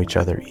didn't know each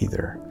other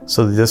either.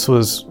 So this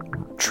was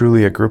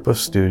truly a group of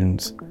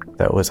students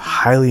that was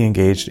highly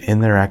engaged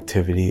in their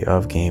activity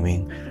of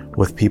gaming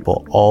with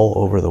people all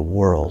over the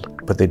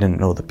world, but they didn't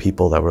know the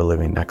people that were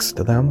living next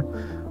to them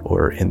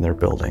or in their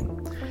building.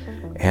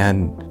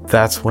 And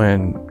that's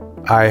when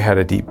I had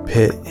a deep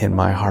pit in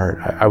my heart.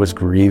 I was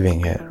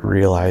grieving it,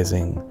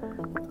 realizing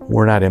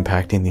we're not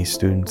impacting these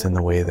students in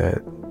the way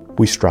that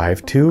we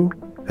strive to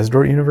as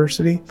Dort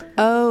University.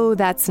 Oh,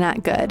 that's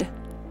not good.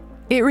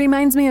 It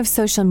reminds me of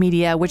social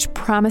media, which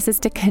promises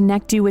to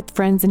connect you with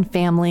friends and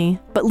family,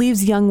 but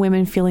leaves young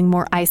women feeling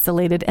more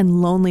isolated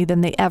and lonely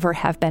than they ever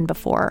have been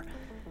before.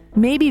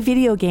 Maybe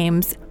video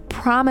games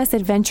promise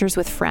adventures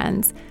with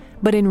friends,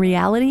 but in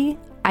reality,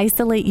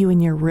 isolate you in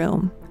your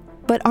room.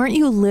 But aren't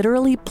you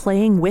literally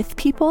playing with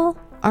people?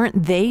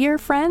 Aren't they your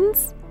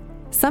friends?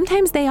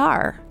 Sometimes they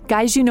are,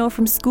 guys you know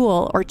from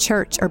school or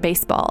church or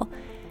baseball.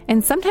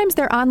 And sometimes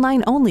they're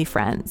online-only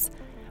friends.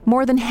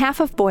 More than half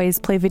of boys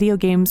play video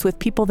games with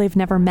people they've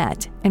never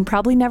met and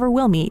probably never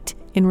will meet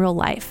in real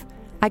life.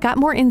 I got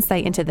more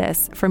insight into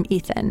this from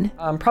Ethan.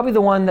 Probably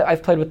the one that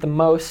I've played with the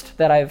most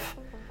that I've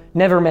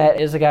never met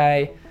is a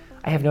guy,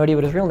 I have no idea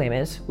what his real name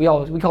is. We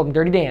called him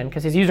Dirty Dan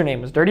because his username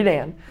was Dirty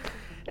Dan.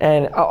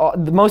 And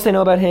the most I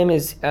know about him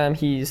is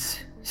he's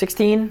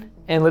 16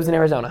 and lives in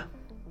Arizona.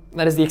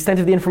 That is the extent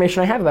of the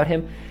information I have about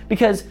him,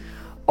 because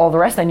all the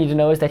rest I need to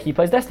know is that he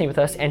plays Destiny with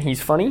us, and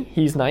he's funny,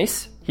 he's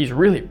nice, he's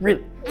really,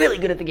 really, really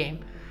good at the game.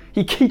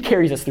 He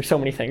carries us through so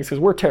many things because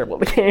we're terrible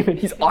at the game and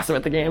he's awesome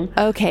at the game.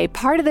 Okay,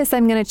 part of this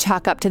I'm going to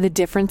chalk up to the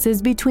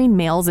differences between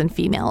males and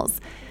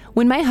females.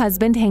 When my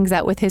husband hangs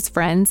out with his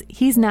friends,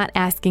 he's not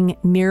asking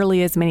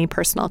nearly as many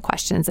personal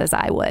questions as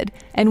I would.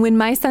 And when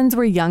my sons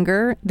were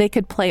younger, they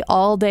could play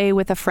all day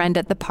with a friend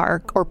at the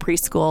park or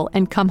preschool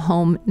and come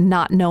home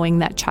not knowing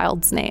that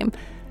child's name.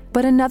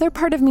 But another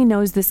part of me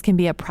knows this can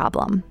be a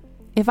problem.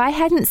 If I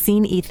hadn't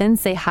seen Ethan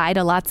say hi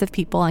to lots of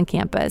people on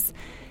campus,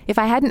 if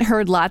I hadn't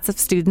heard lots of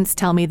students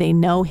tell me they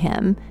know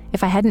him,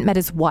 if I hadn't met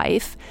his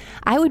wife,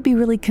 I would be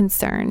really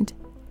concerned.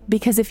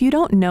 Because if you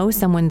don't know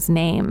someone's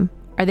name,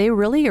 are they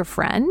really your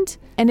friend?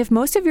 And if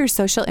most of your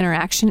social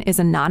interaction is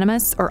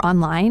anonymous or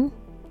online,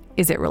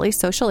 is it really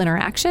social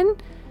interaction?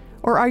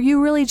 Or are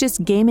you really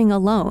just gaming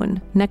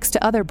alone next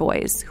to other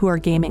boys who are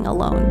gaming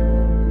alone?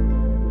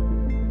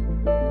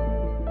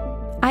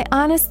 I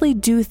honestly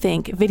do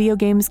think video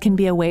games can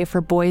be a way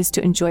for boys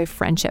to enjoy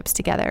friendships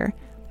together.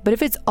 But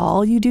if it's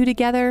all you do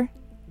together,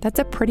 that's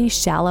a pretty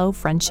shallow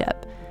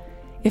friendship.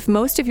 If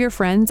most of your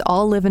friends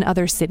all live in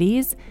other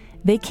cities,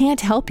 they can't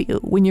help you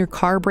when your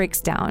car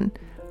breaks down,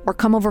 or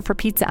come over for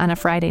pizza on a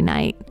Friday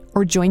night,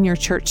 or join your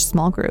church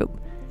small group.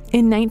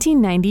 In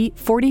 1990,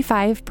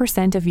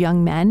 45% of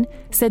young men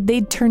said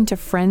they'd turn to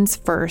friends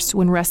first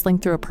when wrestling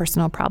through a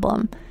personal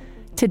problem.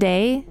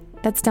 Today,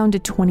 that's down to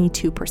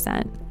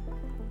 22%.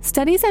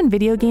 Studies on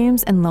video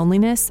games and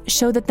loneliness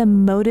show that the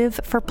motive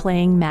for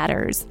playing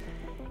matters.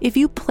 If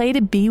you play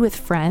to be with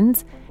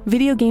friends,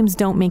 video games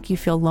don't make you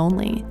feel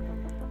lonely.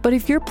 But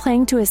if you're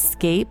playing to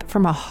escape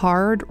from a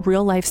hard,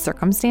 real-life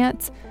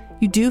circumstance,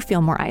 you do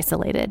feel more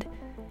isolated.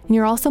 And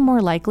you're also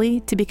more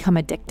likely to become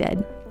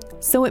addicted.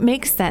 So it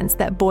makes sense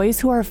that boys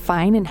who are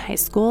fine in high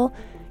school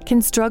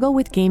can struggle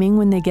with gaming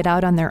when they get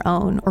out on their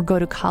own or go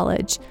to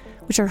college,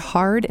 which are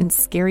hard and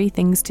scary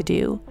things to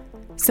do.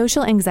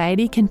 Social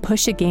anxiety can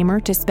push a gamer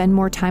to spend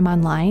more time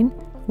online,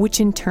 which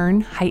in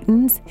turn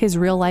heightens his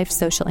real-life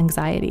social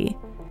anxiety.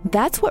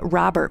 That's what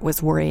Robert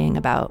was worrying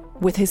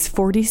about with his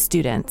 40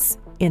 students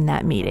in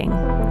that meeting.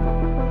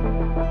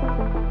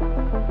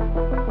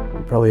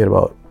 We probably had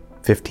about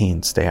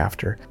 15 stay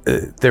after.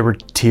 There were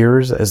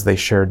tears as they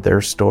shared their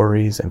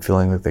stories and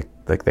feeling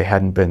like they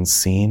hadn't been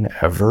seen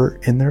ever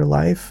in their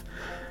life.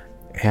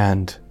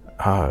 And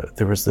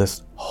there was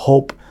this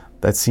hope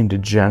that seemed to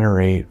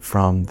generate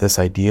from this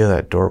idea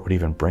that Dort would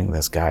even bring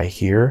this guy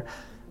here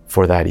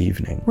for that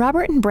evening.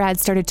 Robert and Brad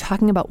started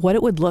talking about what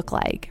it would look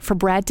like for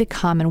Brad to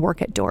come and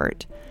work at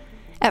Dort.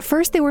 At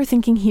first, they were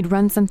thinking he'd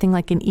run something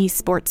like an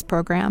esports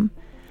program.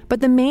 But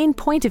the main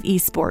point of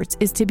esports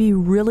is to be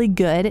really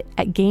good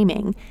at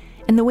gaming.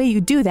 And the way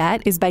you do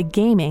that is by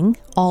gaming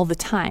all the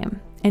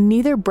time. And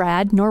neither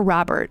Brad nor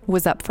Robert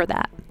was up for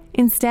that.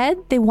 Instead,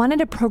 they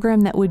wanted a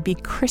program that would be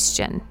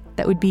Christian,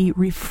 that would be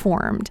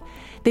reformed.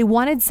 They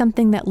wanted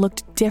something that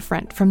looked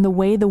different from the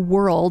way the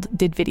world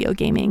did video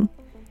gaming.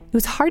 It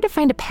was hard to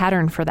find a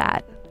pattern for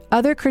that.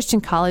 Other Christian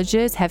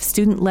colleges have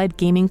student-led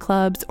gaming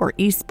clubs or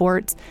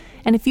esports,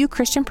 and a few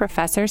Christian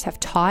professors have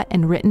taught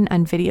and written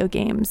on video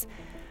games.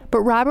 But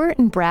Robert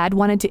and Brad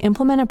wanted to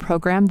implement a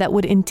program that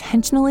would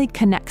intentionally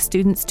connect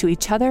students to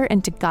each other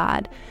and to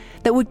God,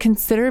 that would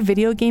consider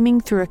video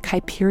gaming through a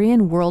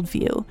Kuyperian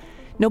worldview.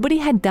 Nobody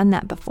had done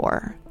that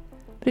before.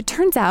 But it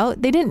turns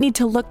out they didn't need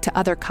to look to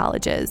other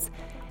colleges.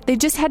 They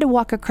just had to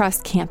walk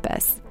across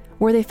campus,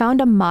 where they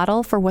found a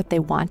model for what they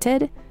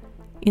wanted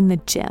in the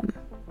gym.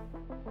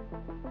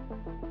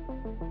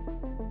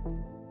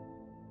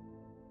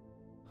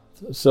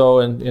 So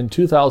in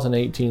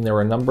 2018, there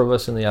were a number of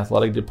us in the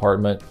athletic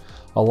department,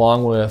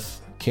 along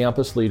with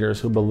campus leaders,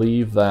 who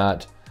believe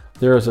that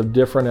there is a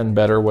different and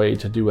better way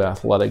to do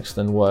athletics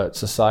than what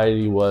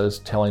society was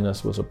telling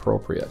us was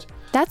appropriate.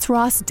 That's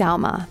Ross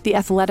Dauma, the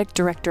athletic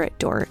director at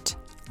Dort.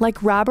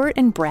 Like Robert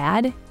and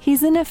Brad,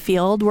 he's in a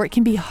field where it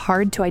can be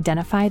hard to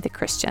identify the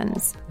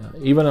Christians.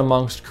 Even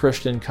amongst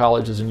Christian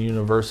colleges and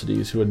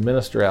universities who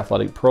administer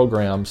athletic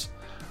programs,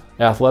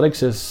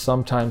 athletics has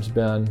sometimes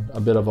been a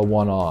bit of a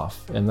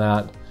one-off in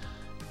that,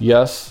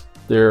 yes,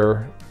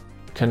 they're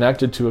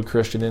connected to a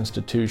Christian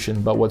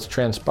institution, but what's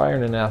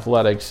transpiring in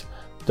athletics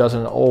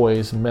doesn't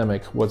always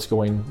mimic what's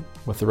going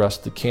with the rest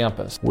of the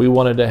campus. We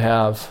wanted to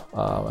have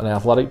an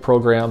athletic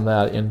program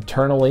that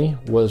internally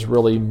was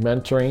really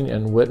mentoring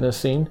and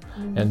witnessing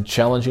and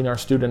challenging our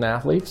student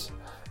athletes.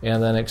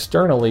 And then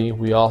externally,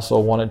 we also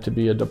wanted to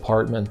be a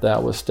department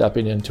that was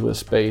stepping into a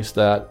space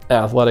that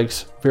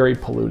athletics very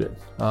polluted,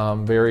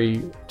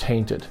 very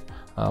tainted.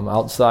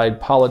 Outside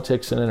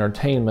politics and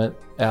entertainment,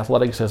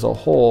 athletics as a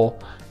whole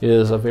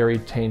is a very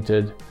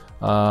tainted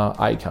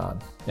icon.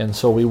 And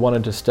so we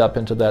wanted to step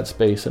into that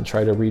space and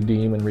try to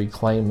redeem and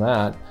reclaim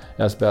that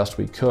as best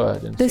we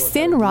could. The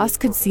sin Ross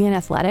could see in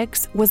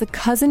athletics was a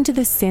cousin to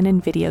the sin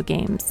in video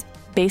games.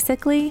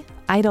 Basically,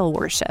 idol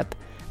worship,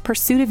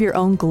 pursuit of your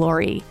own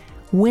glory,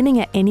 winning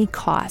at any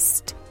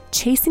cost,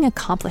 chasing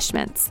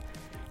accomplishments.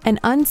 An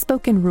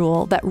unspoken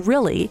rule that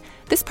really,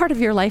 this part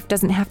of your life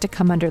doesn't have to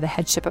come under the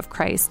headship of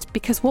Christ,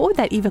 because what would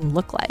that even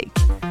look like?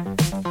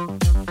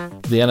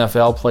 The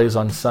NFL plays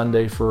on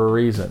Sunday for a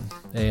reason,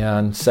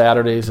 and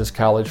Saturdays is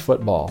college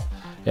football.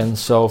 And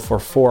so for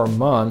 4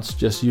 months,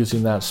 just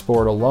using that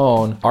sport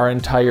alone, our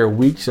entire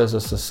weeks as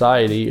a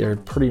society are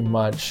pretty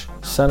much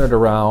centered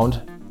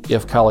around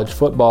if college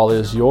football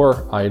is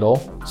your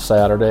idol,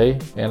 Saturday,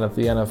 and if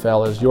the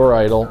NFL is your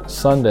idol,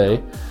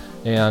 Sunday.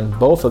 And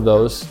both of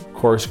those, of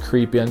course,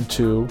 creep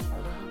into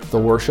the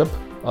worship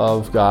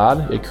of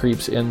God. It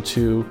creeps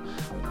into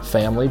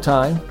family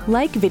time.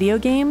 Like video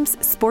games,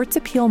 sports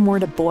appeal more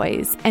to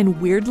boys, and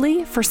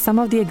weirdly, for some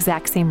of the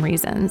exact same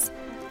reasons.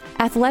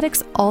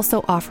 Athletics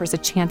also offers a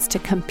chance to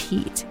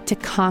compete, to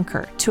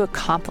conquer, to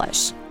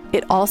accomplish.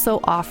 It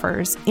also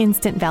offers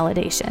instant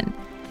validation.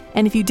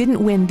 And if you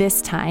didn't win this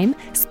time,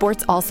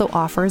 sports also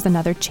offers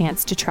another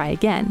chance to try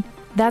again.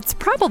 That's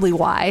probably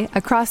why,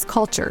 across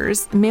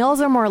cultures,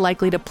 males are more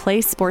likely to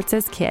play sports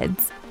as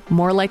kids,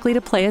 more likely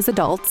to play as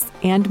adults,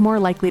 and more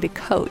likely to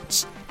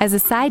coach. As a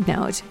side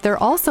note,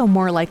 they're also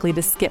more likely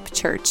to skip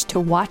church to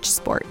watch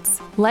sports.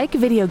 Like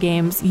video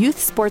games, youth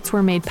sports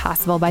were made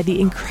possible by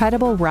the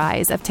incredible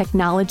rise of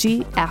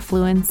technology,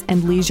 affluence,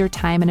 and leisure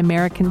time in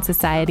American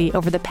society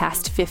over the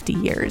past 50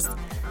 years.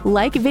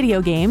 Like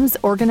video games,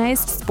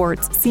 organized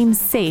sports seem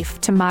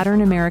safe to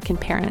modern American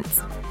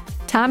parents.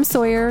 Tom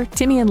Sawyer,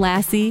 Timmy and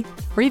Lassie,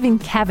 or even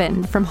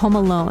Kevin from Home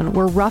Alone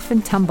were rough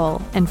and tumble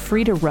and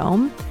free to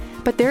roam,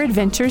 but their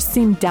adventures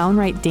seem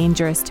downright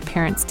dangerous to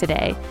parents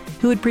today,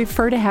 who would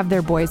prefer to have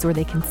their boys where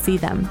they can see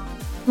them.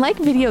 Like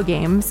video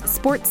games,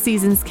 sports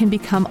seasons can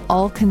become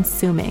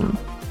all-consuming.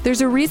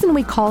 There's a reason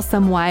we call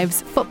some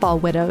wives football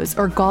widows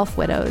or golf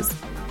widows.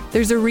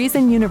 There's a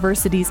reason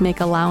universities make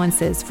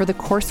allowances for the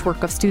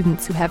coursework of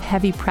students who have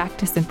heavy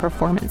practice and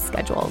performance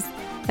schedules.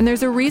 And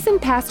there's a reason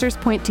pastors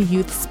point to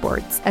youth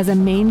sports as a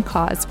main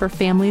cause for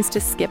families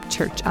to skip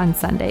church on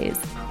Sundays.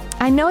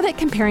 I know that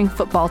comparing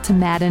football to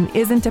Madden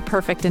isn't a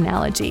perfect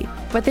analogy,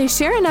 but they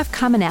share enough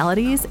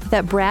commonalities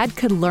that Brad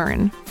could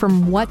learn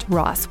from what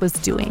Ross was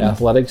doing.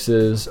 Athletics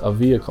is a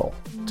vehicle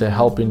to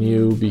helping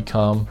you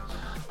become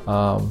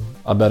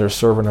a better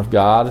servant of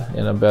God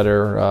and a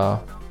better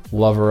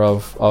lover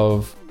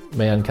of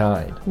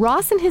mankind.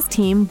 Ross and his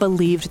team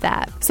believed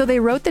that, so they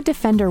wrote the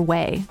Defender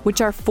Way, which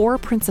are 4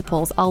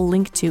 principles I'll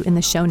link to in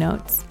the show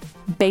notes.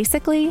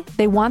 Basically,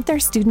 they want their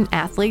student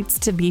athletes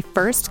to be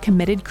first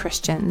committed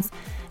Christians,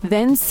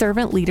 then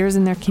servant leaders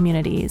in their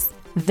communities,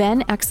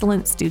 then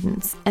excellent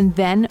students, and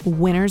then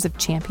winners of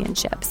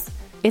championships.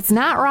 It's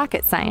not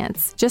rocket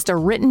science, just a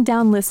written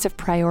down list of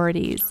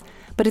priorities,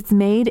 but it's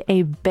made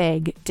a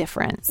big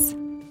difference.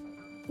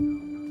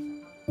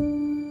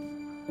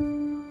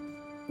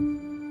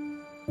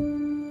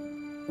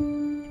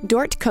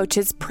 Dordt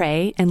coaches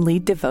pray and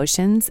lead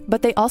devotions,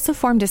 but they also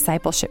form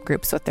discipleship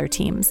groups with their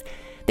teams.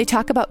 They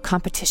talk about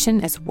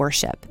competition as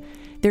worship.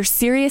 They're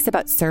serious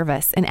about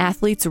service, and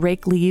athletes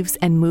rake leaves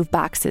and move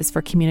boxes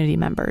for community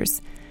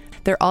members.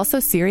 They're also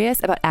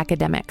serious about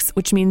academics,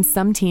 which means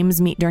some teams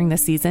meet during the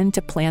season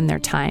to plan their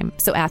time,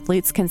 so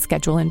athletes can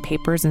schedule in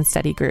papers and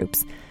study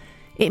groups.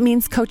 It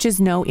means coaches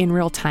know in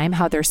real time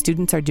how their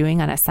students are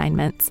doing on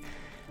assignments.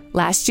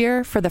 Last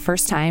year, for the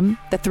first time,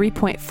 the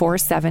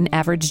 3.47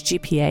 average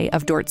GPA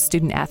of Dordt's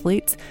student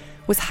athletes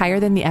was higher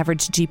than the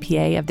average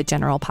GPA of the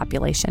general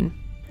population.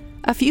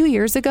 A few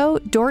years ago,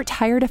 Dordt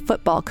hired a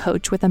football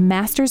coach with a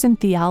master's in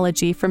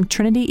theology from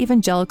Trinity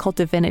Evangelical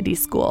Divinity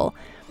School.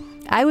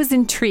 I was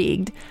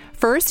intrigued,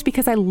 first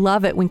because I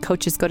love it when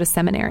coaches go to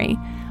seminary,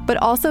 but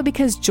also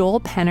because Joel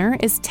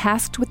Penner is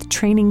tasked with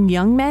training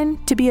young men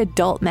to be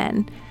adult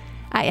men.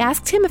 I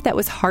asked him if that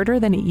was harder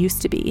than it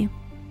used to be.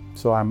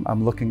 So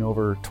I'm looking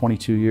over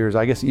 22 years,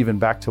 I guess even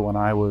back to when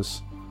I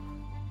was,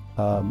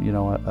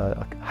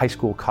 a high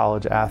school,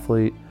 college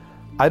athlete.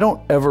 I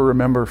don't ever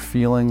remember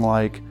feeling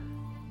like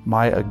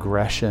my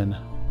aggression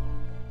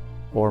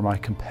or my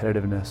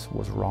competitiveness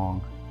was wrong.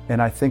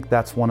 And I think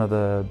that's one of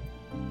the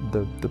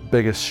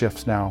biggest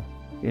shifts now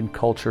in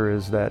culture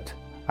is that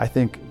I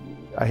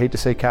hate to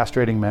say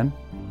castrating men,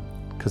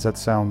 because that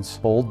sounds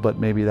bold, but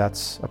maybe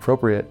that's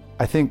appropriate.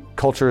 I think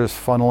culture is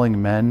funneling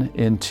men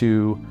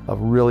into a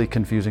really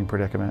confusing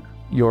predicament.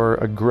 Your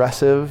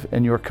aggressive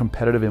and your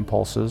competitive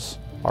impulses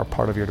are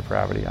part of your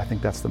depravity. I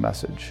think that's the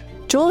message.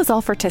 Joel is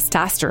all for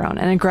testosterone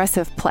and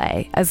aggressive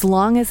play, as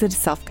long as it is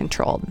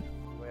self-controlled.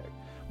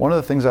 One of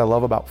the things I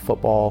love about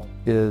football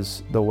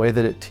is the way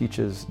that it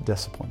teaches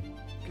discipline,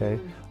 okay?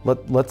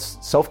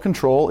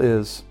 Self-control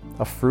is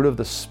a fruit of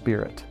the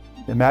Spirit.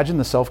 Imagine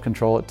the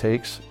self-control it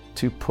takes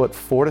to put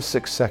 4 to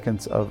 6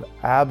 seconds of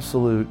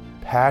absolute,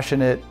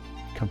 passionate,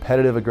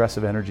 competitive,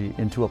 aggressive energy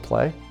into a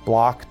play.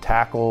 Block,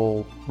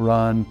 tackle,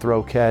 run,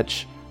 throw,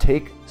 catch,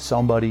 take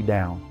somebody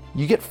down.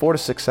 You get 4 to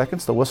 6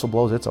 seconds, the whistle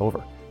blows, it's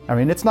over. I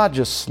mean, it's not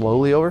just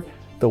slowly over.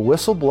 The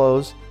whistle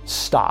blows,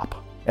 stop.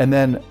 And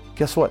then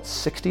guess what?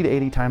 60 to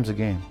 80 times a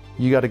game,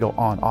 you got to go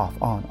on, off,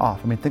 on,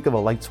 off. I mean, think of a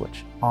light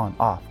switch, on,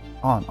 off,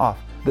 on, off.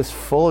 This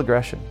full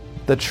aggression.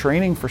 The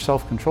training for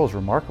self-control is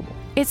remarkable.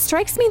 It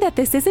strikes me that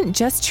this isn't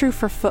just true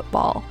for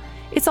football.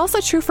 It's also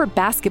true for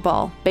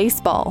basketball,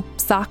 baseball,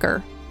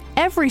 soccer.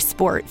 Every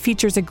sport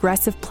features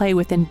aggressive play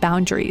within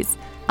boundaries.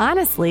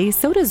 Honestly,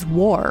 so does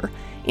war.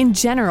 In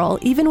general,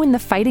 even when the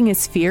fighting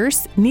is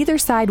fierce, neither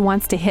side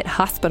wants to hit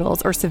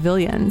hospitals or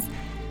civilians.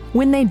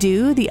 When they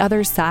do, the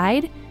other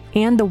side,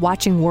 and the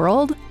watching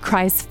world,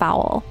 cries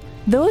foul.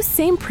 Those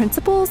same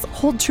principles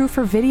hold true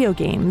for video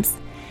games.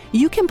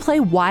 You can play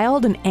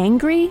wild and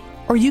angry,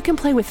 or you can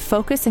play with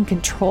focus and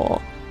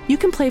control. You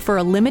can play for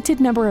a limited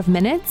number of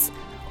minutes,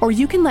 or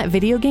you can let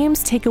video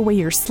games take away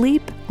your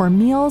sleep, or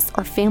meals,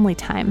 or family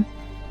time.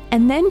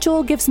 And then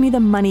Joel gives me the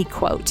money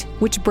quote,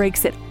 which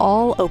breaks it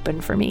all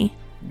open for me.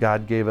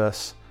 God gave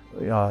us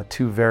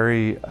two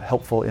very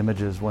helpful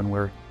images when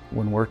we're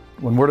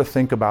to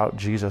think about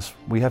Jesus.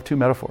 We have two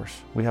metaphors.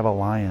 We have a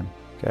lion,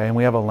 okay, and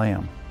we have a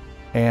lamb.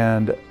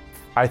 And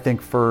I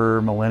think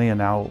for millennia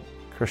now,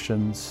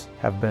 Christians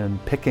have been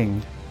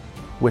picking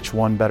which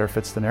one better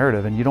fits the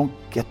narrative, and you don't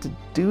get to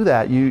do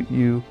that.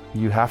 You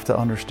have to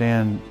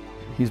understand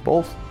he's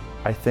both.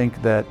 I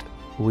think that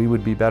we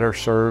would be better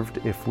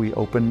served if we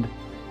opened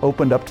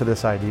up to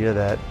this idea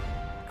that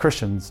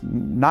Christians,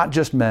 not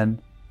just men,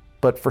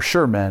 but for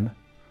sure men,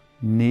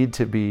 need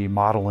to be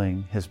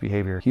modeling his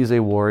behavior. He's a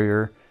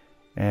warrior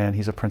and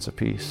he's a Prince of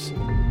Peace.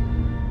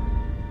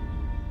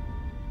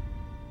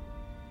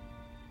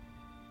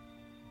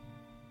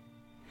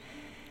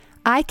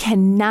 I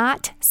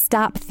cannot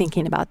stop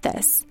thinking about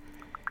this.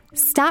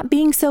 Stop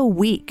being so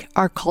weak,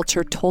 our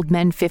culture told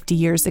men 50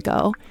 years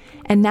ago,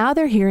 and now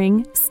they're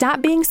hearing,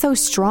 stop being so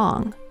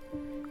strong.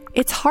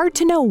 It's hard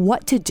to know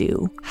what to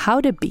do,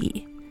 how to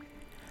be.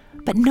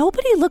 But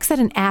nobody looks at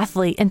an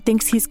athlete and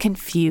thinks he's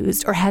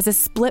confused or has a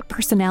split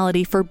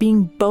personality for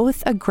being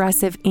both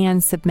aggressive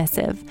and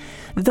submissive.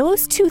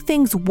 Those two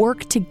things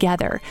work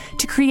together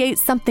to create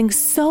something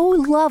so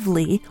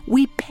lovely,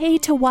 we pay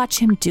to watch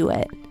him do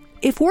it.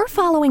 If we're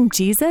following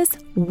Jesus,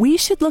 we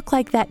should look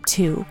like that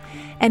too.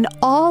 An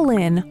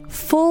all-in,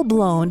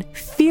 full-blown,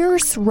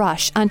 fierce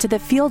rush onto the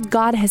field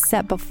God has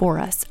set before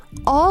us.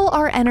 All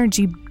our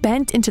energy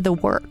bent into the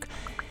work.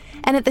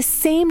 And at the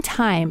same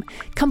time,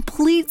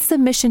 complete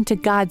submission to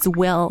God's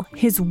will,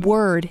 His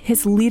word,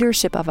 His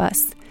leadership of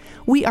us.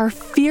 We are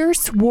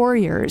fierce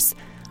warriors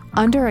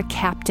under a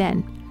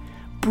captain,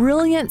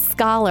 brilliant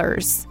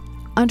scholars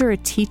under a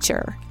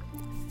teacher,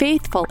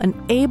 faithful and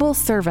able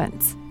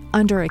servants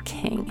under a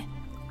king.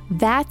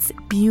 That's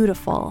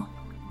beautiful.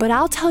 But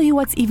I'll tell you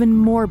what's even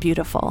more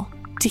beautiful,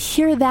 to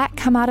hear that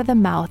come out of the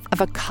mouth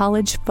of a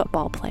college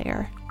football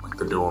player.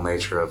 The dual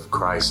nature of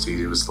Christ,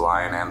 he was the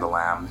lion and the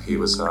lamb. He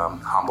was a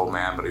humble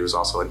man, but he was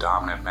also a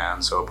dominant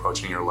man. So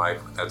approaching your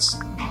life, that's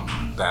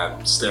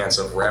that stance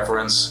of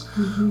reverence,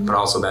 but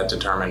also that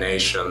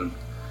determination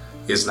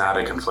is not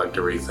a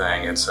conflictory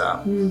thing. It's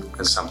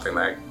something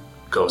that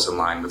goes in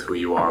line with who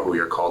you are, who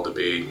you're called to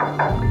be.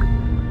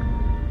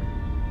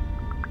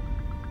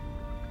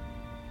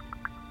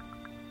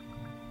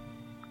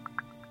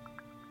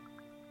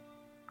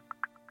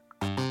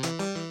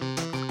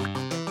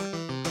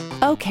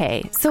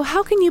 Okay, so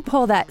how can you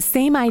pull that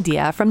same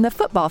idea from the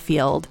football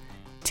field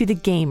to the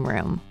game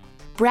room?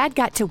 Brad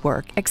got to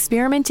work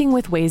experimenting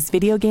with ways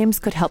video games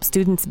could help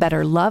students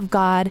better love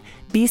God,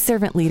 be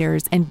servant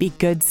leaders, and be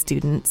good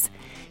students.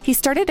 He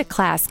started a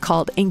class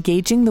called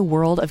Engaging the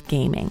World of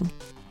Gaming.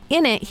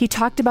 In it, he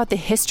talked about the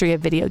history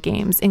of video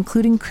games,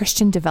 including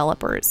Christian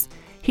developers.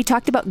 He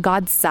talked about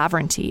God's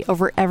sovereignty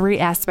over every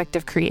aspect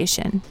of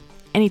creation.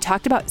 And he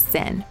talked about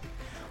sin.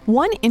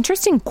 One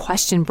interesting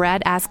question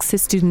Brad asks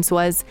his students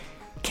was,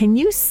 can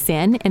you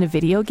sin in a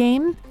video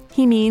game?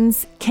 He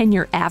means, can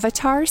your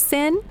avatar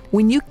sin?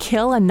 When you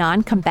kill a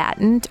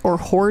non-combatant or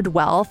hoard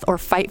wealth or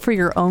fight for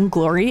your own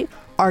glory,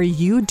 are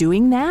you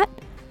doing that?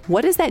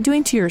 What is that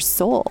doing to your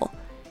soul?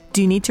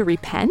 Do you need to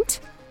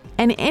repent?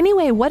 And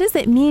anyway, what does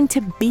it mean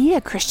to be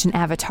a Christian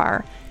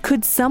avatar?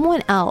 Could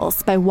someone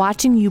else, by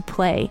watching you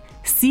play,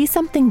 see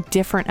something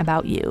different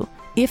about you?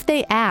 If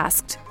they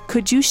asked,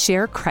 could you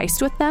share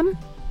Christ with them?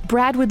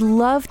 Brad would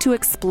love to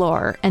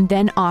explore and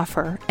then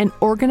offer an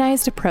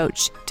organized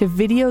approach to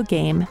video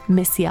game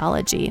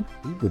missiology.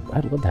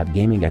 I'd love to have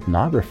gaming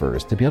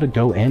ethnographers to be able to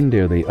go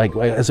into the, like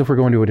as if we're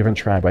going to a different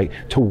tribe, right?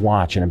 To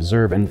watch and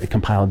observe and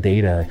compile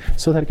data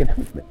so that it can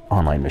help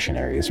online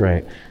missionaries,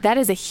 right? That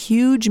is a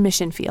huge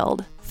mission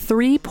field.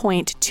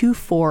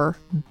 3.24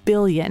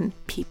 billion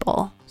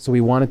people. So we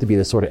want it to be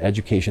this sort of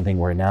education thing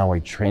where now we're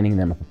training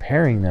them and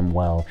preparing them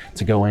well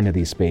to go into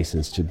these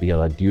spaces to be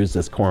able to use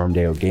this Coram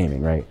Deo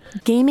gaming, right?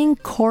 Gaming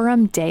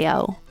Coram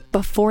Deo,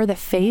 before the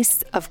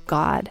face of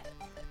God.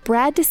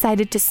 Brad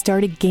decided to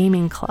start a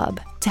gaming club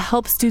to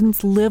help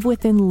students live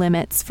within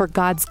limits for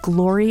God's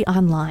glory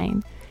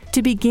online.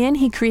 To begin,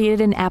 he created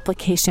an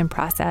application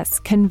process,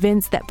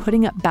 convinced that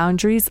putting up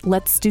boundaries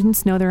lets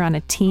students know they're on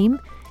a team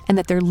and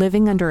that they're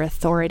living under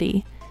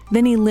authority.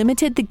 Then he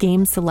limited the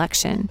game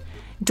selection.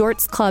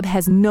 Dort's Club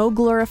has no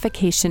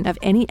glorification of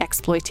any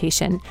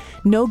exploitation,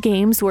 no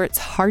games where it's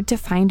hard to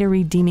find a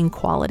redeeming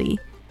quality.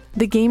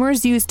 The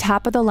gamers use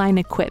top-of-the-line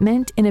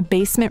equipment in a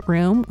basement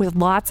room with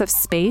lots of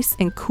space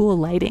and cool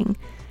lighting,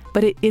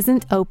 but it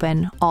isn't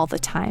open all the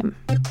time.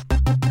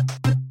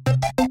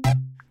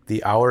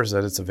 The hours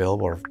that it's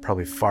available are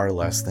probably far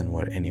less than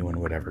what anyone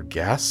would ever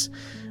guess.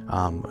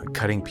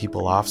 Cutting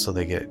people off so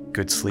they get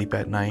good sleep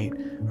at night,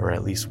 or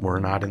at least we're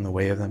not in the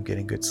way of them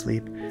getting good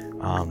sleep.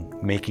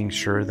 Making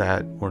sure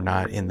that we're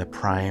not in the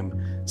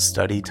prime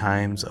study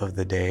times of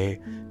the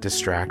day,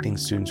 distracting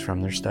students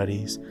from their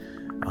studies.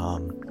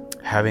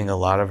 Having a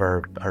lot of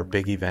our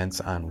big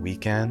events on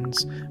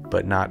weekends,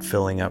 but not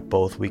filling up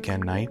both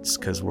weekend nights,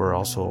 because we're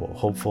also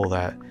hopeful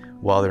that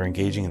while they're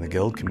engaging in the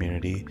Guild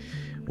community,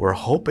 we're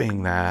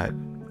hoping that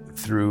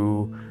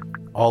through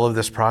all of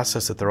this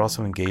process that they're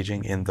also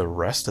engaging in the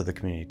rest of the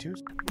community too.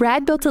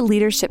 Brad built a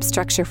leadership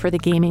structure for the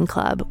gaming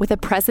club with a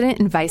president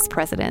and vice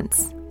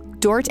presidents.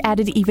 Dort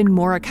added even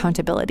more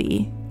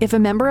accountability. If a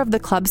member of the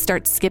club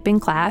starts skipping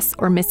class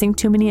or missing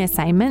too many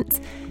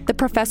assignments, the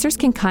professors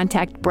can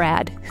contact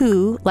Brad,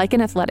 who, like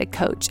an athletic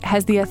coach,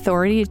 has the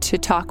authority to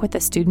talk with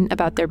a student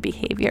about their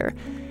behavior.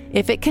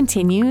 If it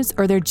continues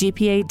or their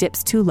GPA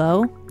dips too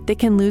low, they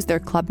can lose their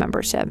club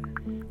membership.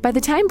 By the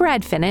time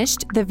Brad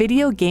finished, the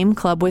video game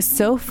club was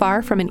so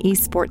far from an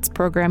esports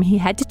program he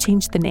had to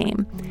change the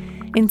name.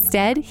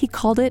 Instead, he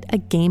called it a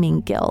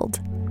gaming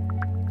guild.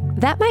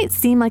 That might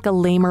seem like a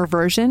lamer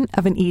version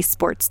of an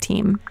esports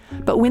team,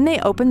 but when they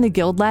opened the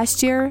guild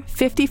last year,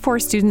 54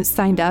 students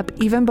signed up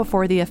even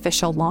before the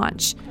official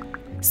launch.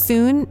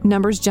 Soon,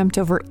 numbers jumped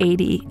over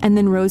 80 and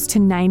then rose to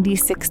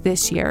 96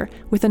 this year,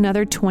 with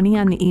another 20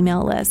 on the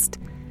email list.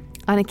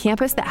 On a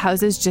campus that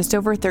houses just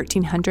over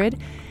 1,300,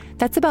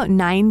 that's about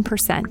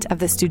 9% of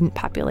the student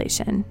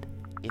population.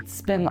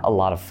 It's been a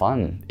lot of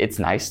fun. It's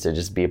nice to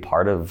just be a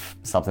part of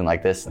something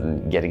like this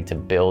and getting to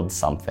build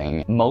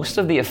something. Most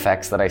of the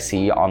effects that I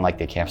see on like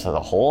the campus as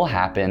a whole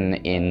happen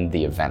in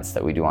the events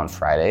that we do on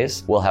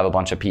Fridays. We'll have a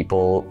bunch of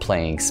people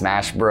playing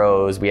Smash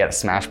Bros. We had a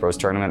Smash Bros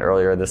tournament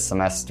earlier this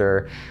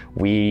semester.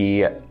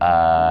 We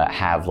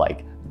have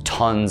like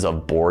tons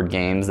of board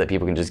games that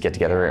people can just get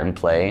together and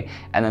play.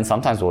 And then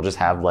sometimes we'll just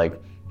have like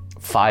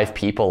 5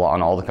 people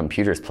on all the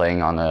computers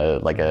playing on a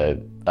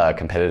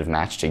competitive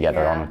match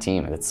together on a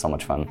team, and it's so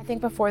much fun. I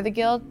think before the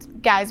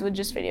guild, guys would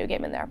just video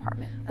game in their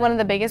apartment. One of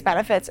the biggest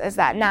benefits is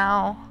that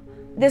now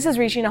this is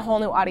reaching a whole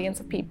new audience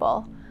of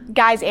people,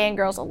 guys and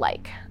girls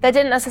alike, that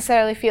didn't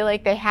necessarily feel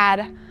like they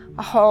had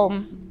a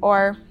home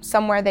or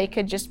somewhere they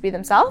could just be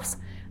themselves.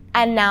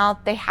 And now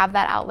they have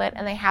that outlet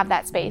and they have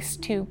that space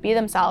to be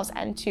themselves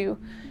and to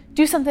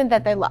do something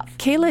that they love.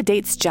 Kayla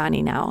dates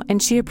Johnny now,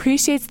 and she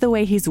appreciates the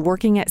way he's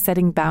working at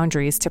setting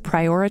boundaries to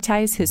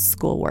prioritize his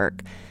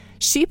schoolwork.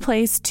 She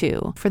plays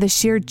too, for the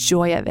sheer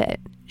joy of it.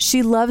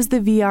 She loves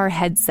the VR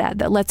headset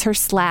that lets her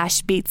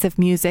slash beats of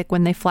music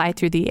when they fly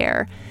through the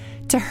air.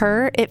 To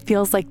her, it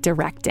feels like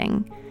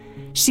directing.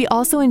 She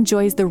also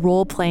enjoys the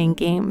role-playing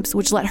games,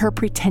 which let her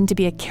pretend to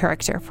be a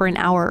character for an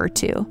hour or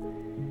two.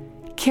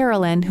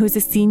 Carolyn, who's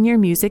a senior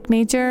music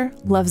major,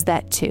 loves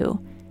that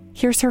too.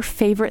 Here's her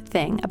favorite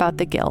thing about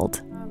the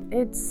Guild.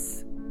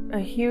 It's a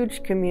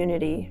huge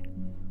community,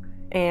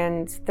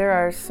 and there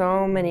are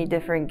so many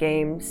different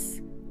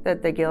games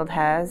that the Guild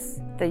has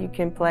that you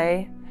can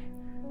play.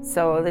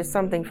 So there's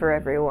something for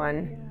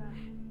everyone.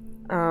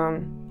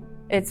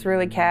 It's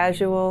really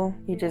casual.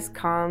 You just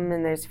come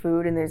and there's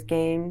food and there's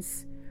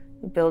games.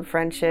 You build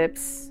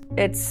friendships.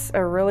 It's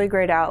a really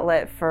great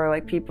outlet for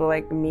like people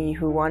like me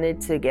who wanted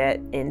to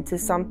get into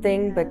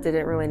something but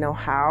didn't really know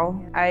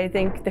how. I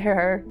think there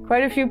are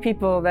quite a few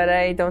people that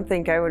I don't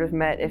think I would have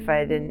met if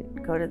I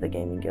didn't go to the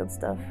Gaming Guild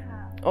stuff.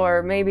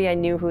 Or maybe I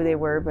knew who they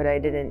were, but I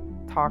didn't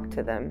talk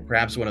to them.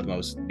 Perhaps one of the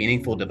most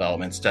meaningful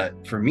developments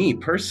for me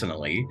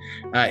personally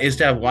is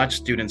to have watched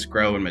students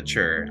grow and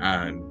mature.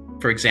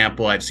 For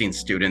example, I've seen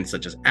students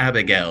such as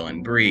Abigail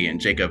and Bree and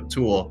Jacob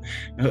Toole,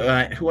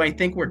 who I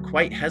think were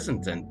quite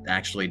hesitant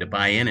actually to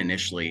buy in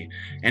initially,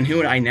 and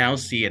who I now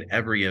see at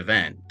every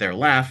event. They're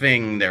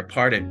laughing, they're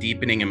part of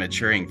deepening and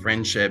maturing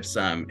friendships,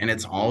 and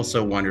it's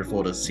also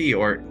wonderful to see,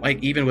 or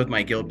like even with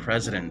my guild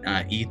president,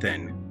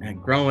 Ethan,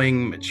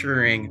 growing,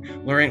 maturing,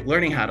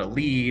 learning how to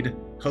lead,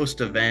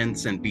 host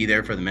events, and be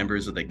there for the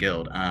members of the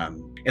guild.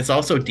 It's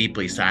also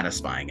deeply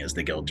satisfying as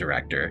the guild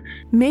director.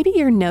 Maybe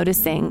you're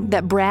noticing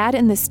that Brad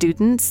and the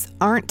students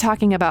aren't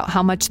talking about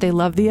how much they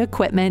love the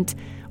equipment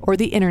or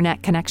the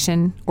internet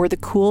connection or the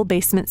cool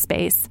basement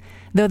space,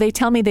 though they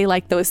tell me they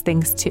like those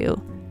things too.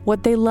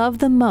 What they love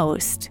the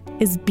most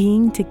is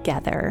being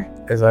together.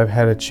 As I've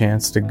had a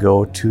chance to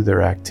go to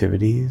their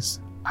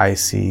activities, I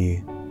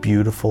see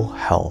beautiful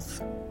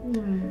health.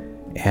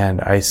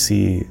 And I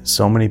see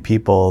so many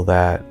people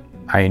that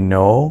I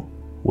know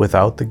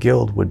without the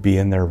guild would be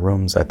in their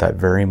rooms at that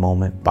very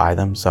moment by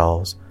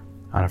themselves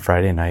on a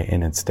Friday night,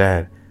 and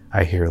instead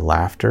I hear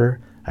laughter,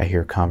 I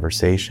hear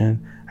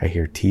conversation, I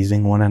hear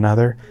teasing one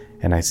another,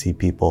 and I see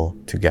people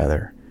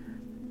together.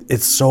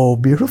 It's so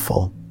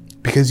beautiful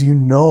because you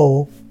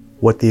know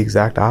what the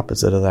exact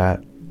opposite of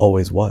that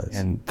always was.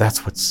 And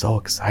that's what's so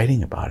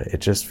exciting about it.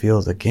 It just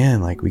feels,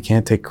 again, like we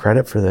can't take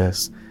credit for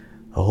this.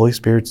 The Holy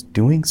Spirit's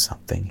doing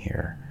something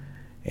here,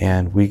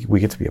 and we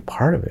get to be a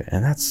part of it,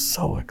 and that's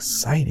so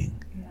exciting.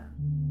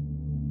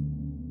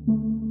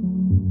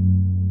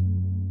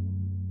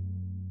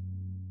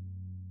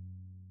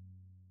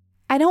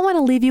 I don't want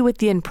to leave you with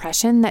the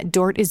impression that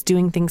Dort is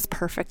doing things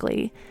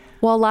perfectly.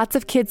 While lots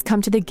of kids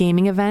come to the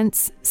gaming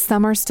events,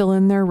 some are still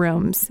in their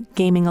rooms,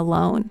 gaming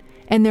alone.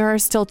 And there are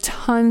still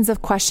tons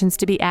of questions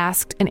to be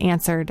asked and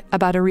answered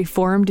about a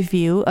reformed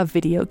view of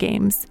video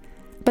games.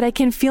 But I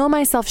can feel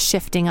myself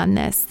shifting on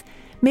this.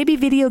 Maybe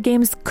video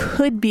games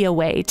could be a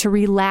way to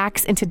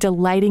relax into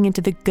delighting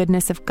into the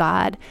goodness of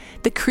God,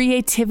 the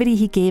creativity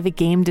He gave a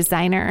game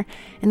designer,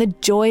 and the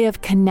joy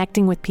of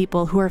connecting with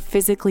people who are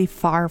physically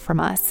far from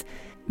us.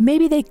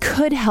 Maybe they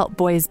could help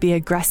boys be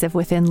aggressive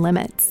within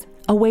limits,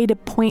 a way to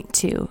point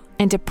to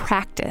and to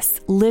practice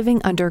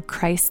living under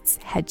Christ's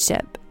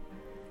headship.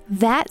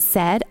 That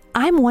said,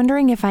 I'm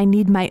wondering if I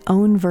need my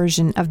own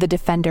version of the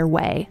Defender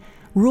way,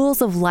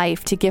 rules of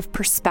life to give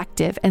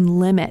perspective and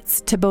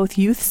limits to both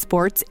youth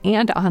sports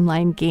and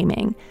online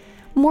gaming.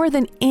 More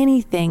than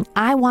anything,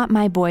 I want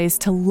my boys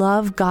to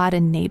love God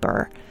and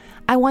neighbor.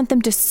 I want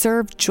them to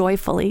serve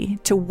joyfully,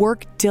 to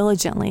work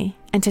diligently,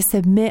 and to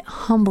submit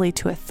humbly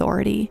to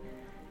authority.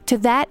 To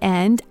that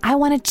end, I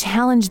want to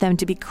challenge them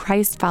to be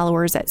Christ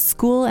followers at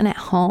school and at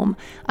home,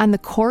 on the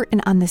court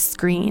and on the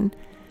screen.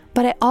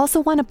 But I also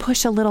want to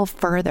push a little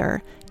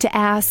further to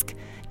ask,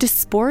 do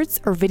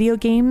sports or video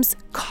games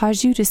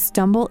cause you to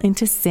stumble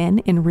into sin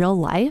in real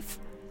life?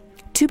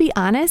 To be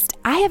honest,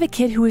 I have a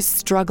kid who is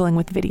struggling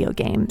with video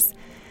games.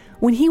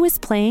 When he was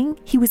playing,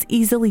 he was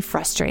easily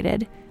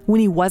frustrated. When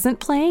he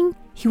wasn't playing,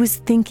 he was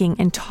thinking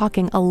and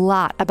talking a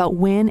lot about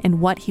when and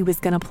what he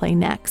was going to play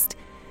next.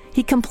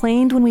 He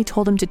complained when we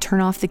told him to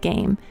turn off the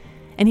game,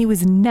 and he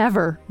was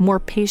never more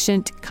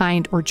patient,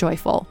 kind, or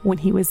joyful when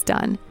he was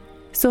done.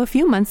 So a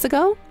few months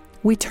ago,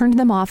 we turned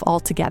them off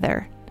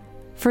altogether.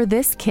 For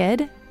this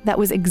kid, that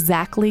was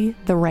exactly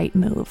the right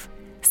move.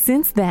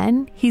 Since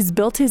then, he's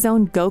built his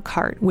own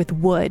go-kart with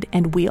wood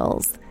and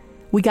wheels.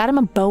 We got him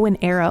a bow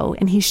and arrow,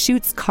 and he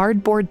shoots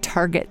cardboard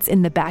targets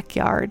in the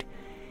backyard.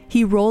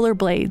 He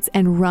rollerblades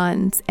and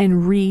runs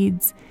and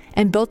reads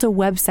and built a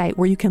website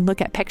where you can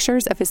look at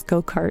pictures of his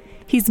go-kart.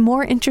 He's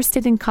more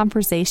interested in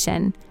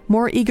conversation,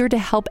 more eager to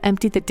help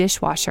empty the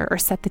dishwasher or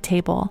set the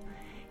table.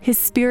 His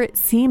spirit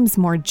seems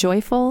more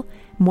joyful,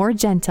 more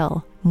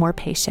gentle, more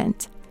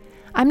patient.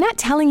 I'm not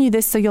telling you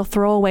this so you'll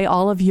throw away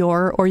all of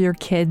your or your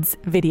kids'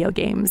 video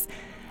games.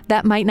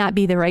 That might not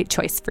be the right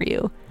choice for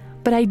you.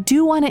 But I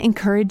do want to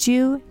encourage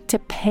you to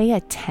pay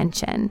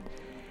attention.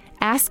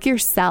 Ask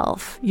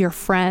yourself, your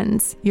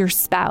friends, your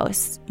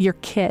spouse, your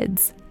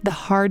kids, the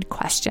hard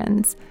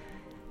questions.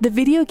 The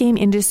video game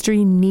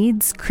industry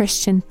needs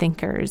Christian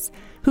thinkers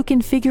who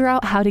can figure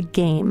out how to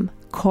game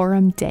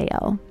Coram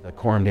Deo. The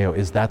Coram Deo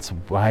that's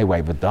why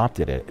I've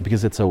adopted it,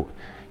 because it's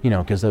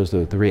because those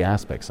are the three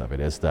aspects of it,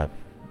 is the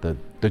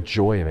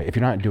joy of it. If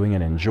you're not doing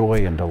it in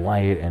joy and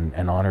delight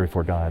and honor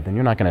for God, then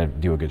you're not going to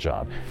do a good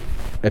job.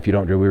 If you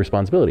don't do it with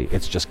responsibility,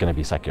 it's just going to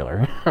be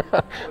secular.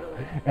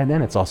 And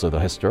then it's also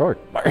the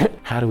historic part.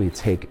 How do we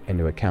take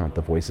into account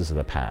the voices of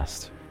the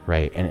past,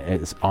 right? And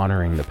it's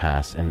honoring the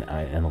past and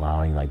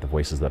allowing the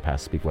voices of the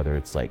past to speak, whether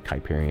it's like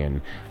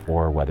Hyperion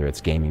or whether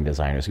it's gaming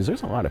designers, because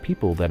there's a lot of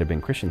people that have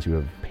been Christians who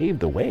have paved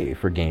the way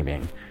for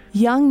gaming.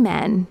 Young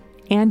men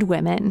and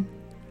women,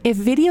 if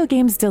video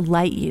games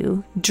delight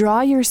you,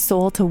 draw your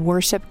soul to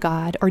worship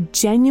God, or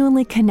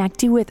genuinely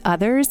connect you with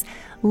others,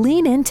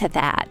 lean into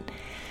that.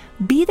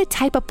 Be the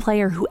type of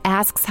player who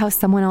asks how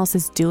someone else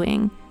is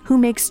doing, who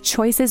makes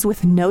choices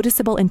with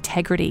noticeable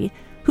integrity,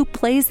 who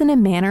plays in a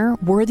manner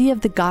worthy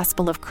of the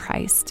gospel of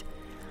Christ.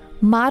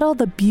 Model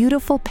the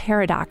beautiful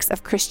paradox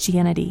of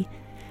Christianity.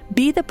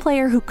 Be the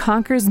player who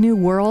conquers new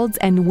worlds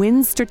and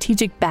wins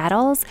strategic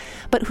battles,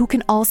 but who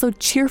can also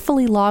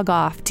cheerfully log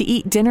off to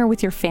eat dinner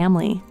with your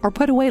family, or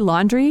put away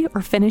laundry,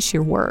 or finish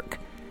your work.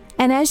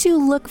 And as you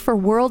look for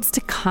worlds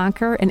to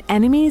conquer and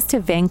enemies to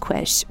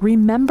vanquish,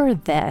 remember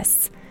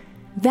this.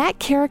 That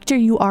character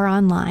you are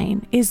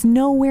online is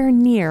nowhere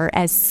near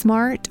as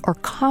smart or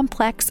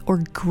complex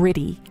or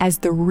gritty as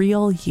the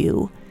real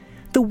you.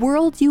 The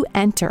world you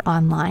enter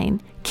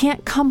online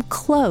can't come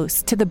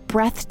close to the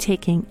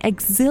breathtaking,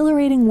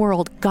 exhilarating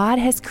world God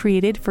has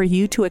created for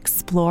you to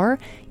explore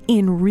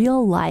in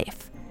real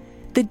life.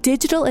 The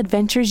digital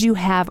adventures you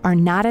have are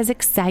not as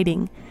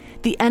exciting.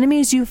 The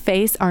enemies you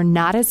face are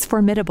not as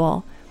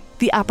formidable.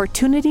 The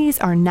opportunities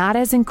are not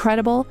as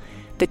incredible.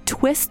 The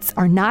twists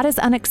are not as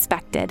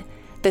unexpected.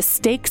 The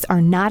stakes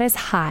are not as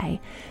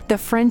high. The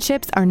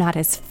friendships are not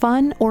as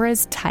fun or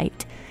as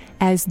tight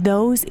as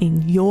those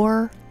in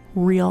your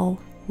real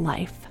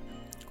life.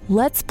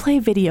 Let's play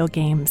video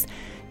games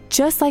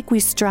just like we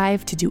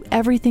strive to do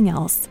everything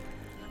else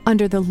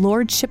under the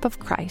lordship of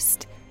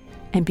Christ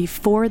and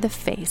before the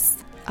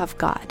face of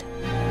God.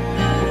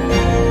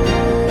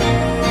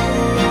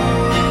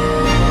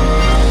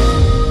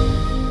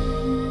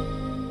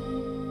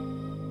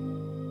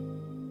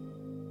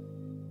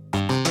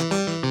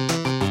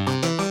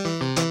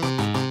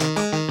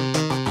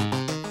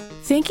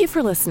 Thank you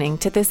for listening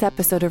to this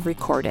episode of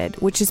Recorded,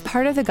 which is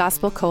part of the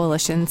Gospel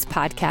Coalition's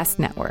podcast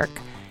network.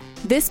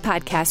 This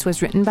podcast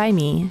was written by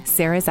me,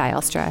 Sarah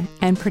Zylstra,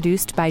 and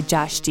produced by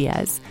Josh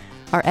Diaz.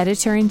 Our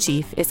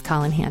editor-in-chief is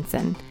Colin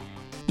Hansen.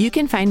 You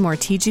can find more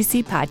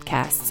TGC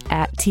podcasts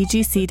at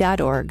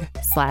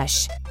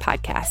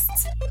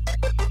tgc.org/podcasts.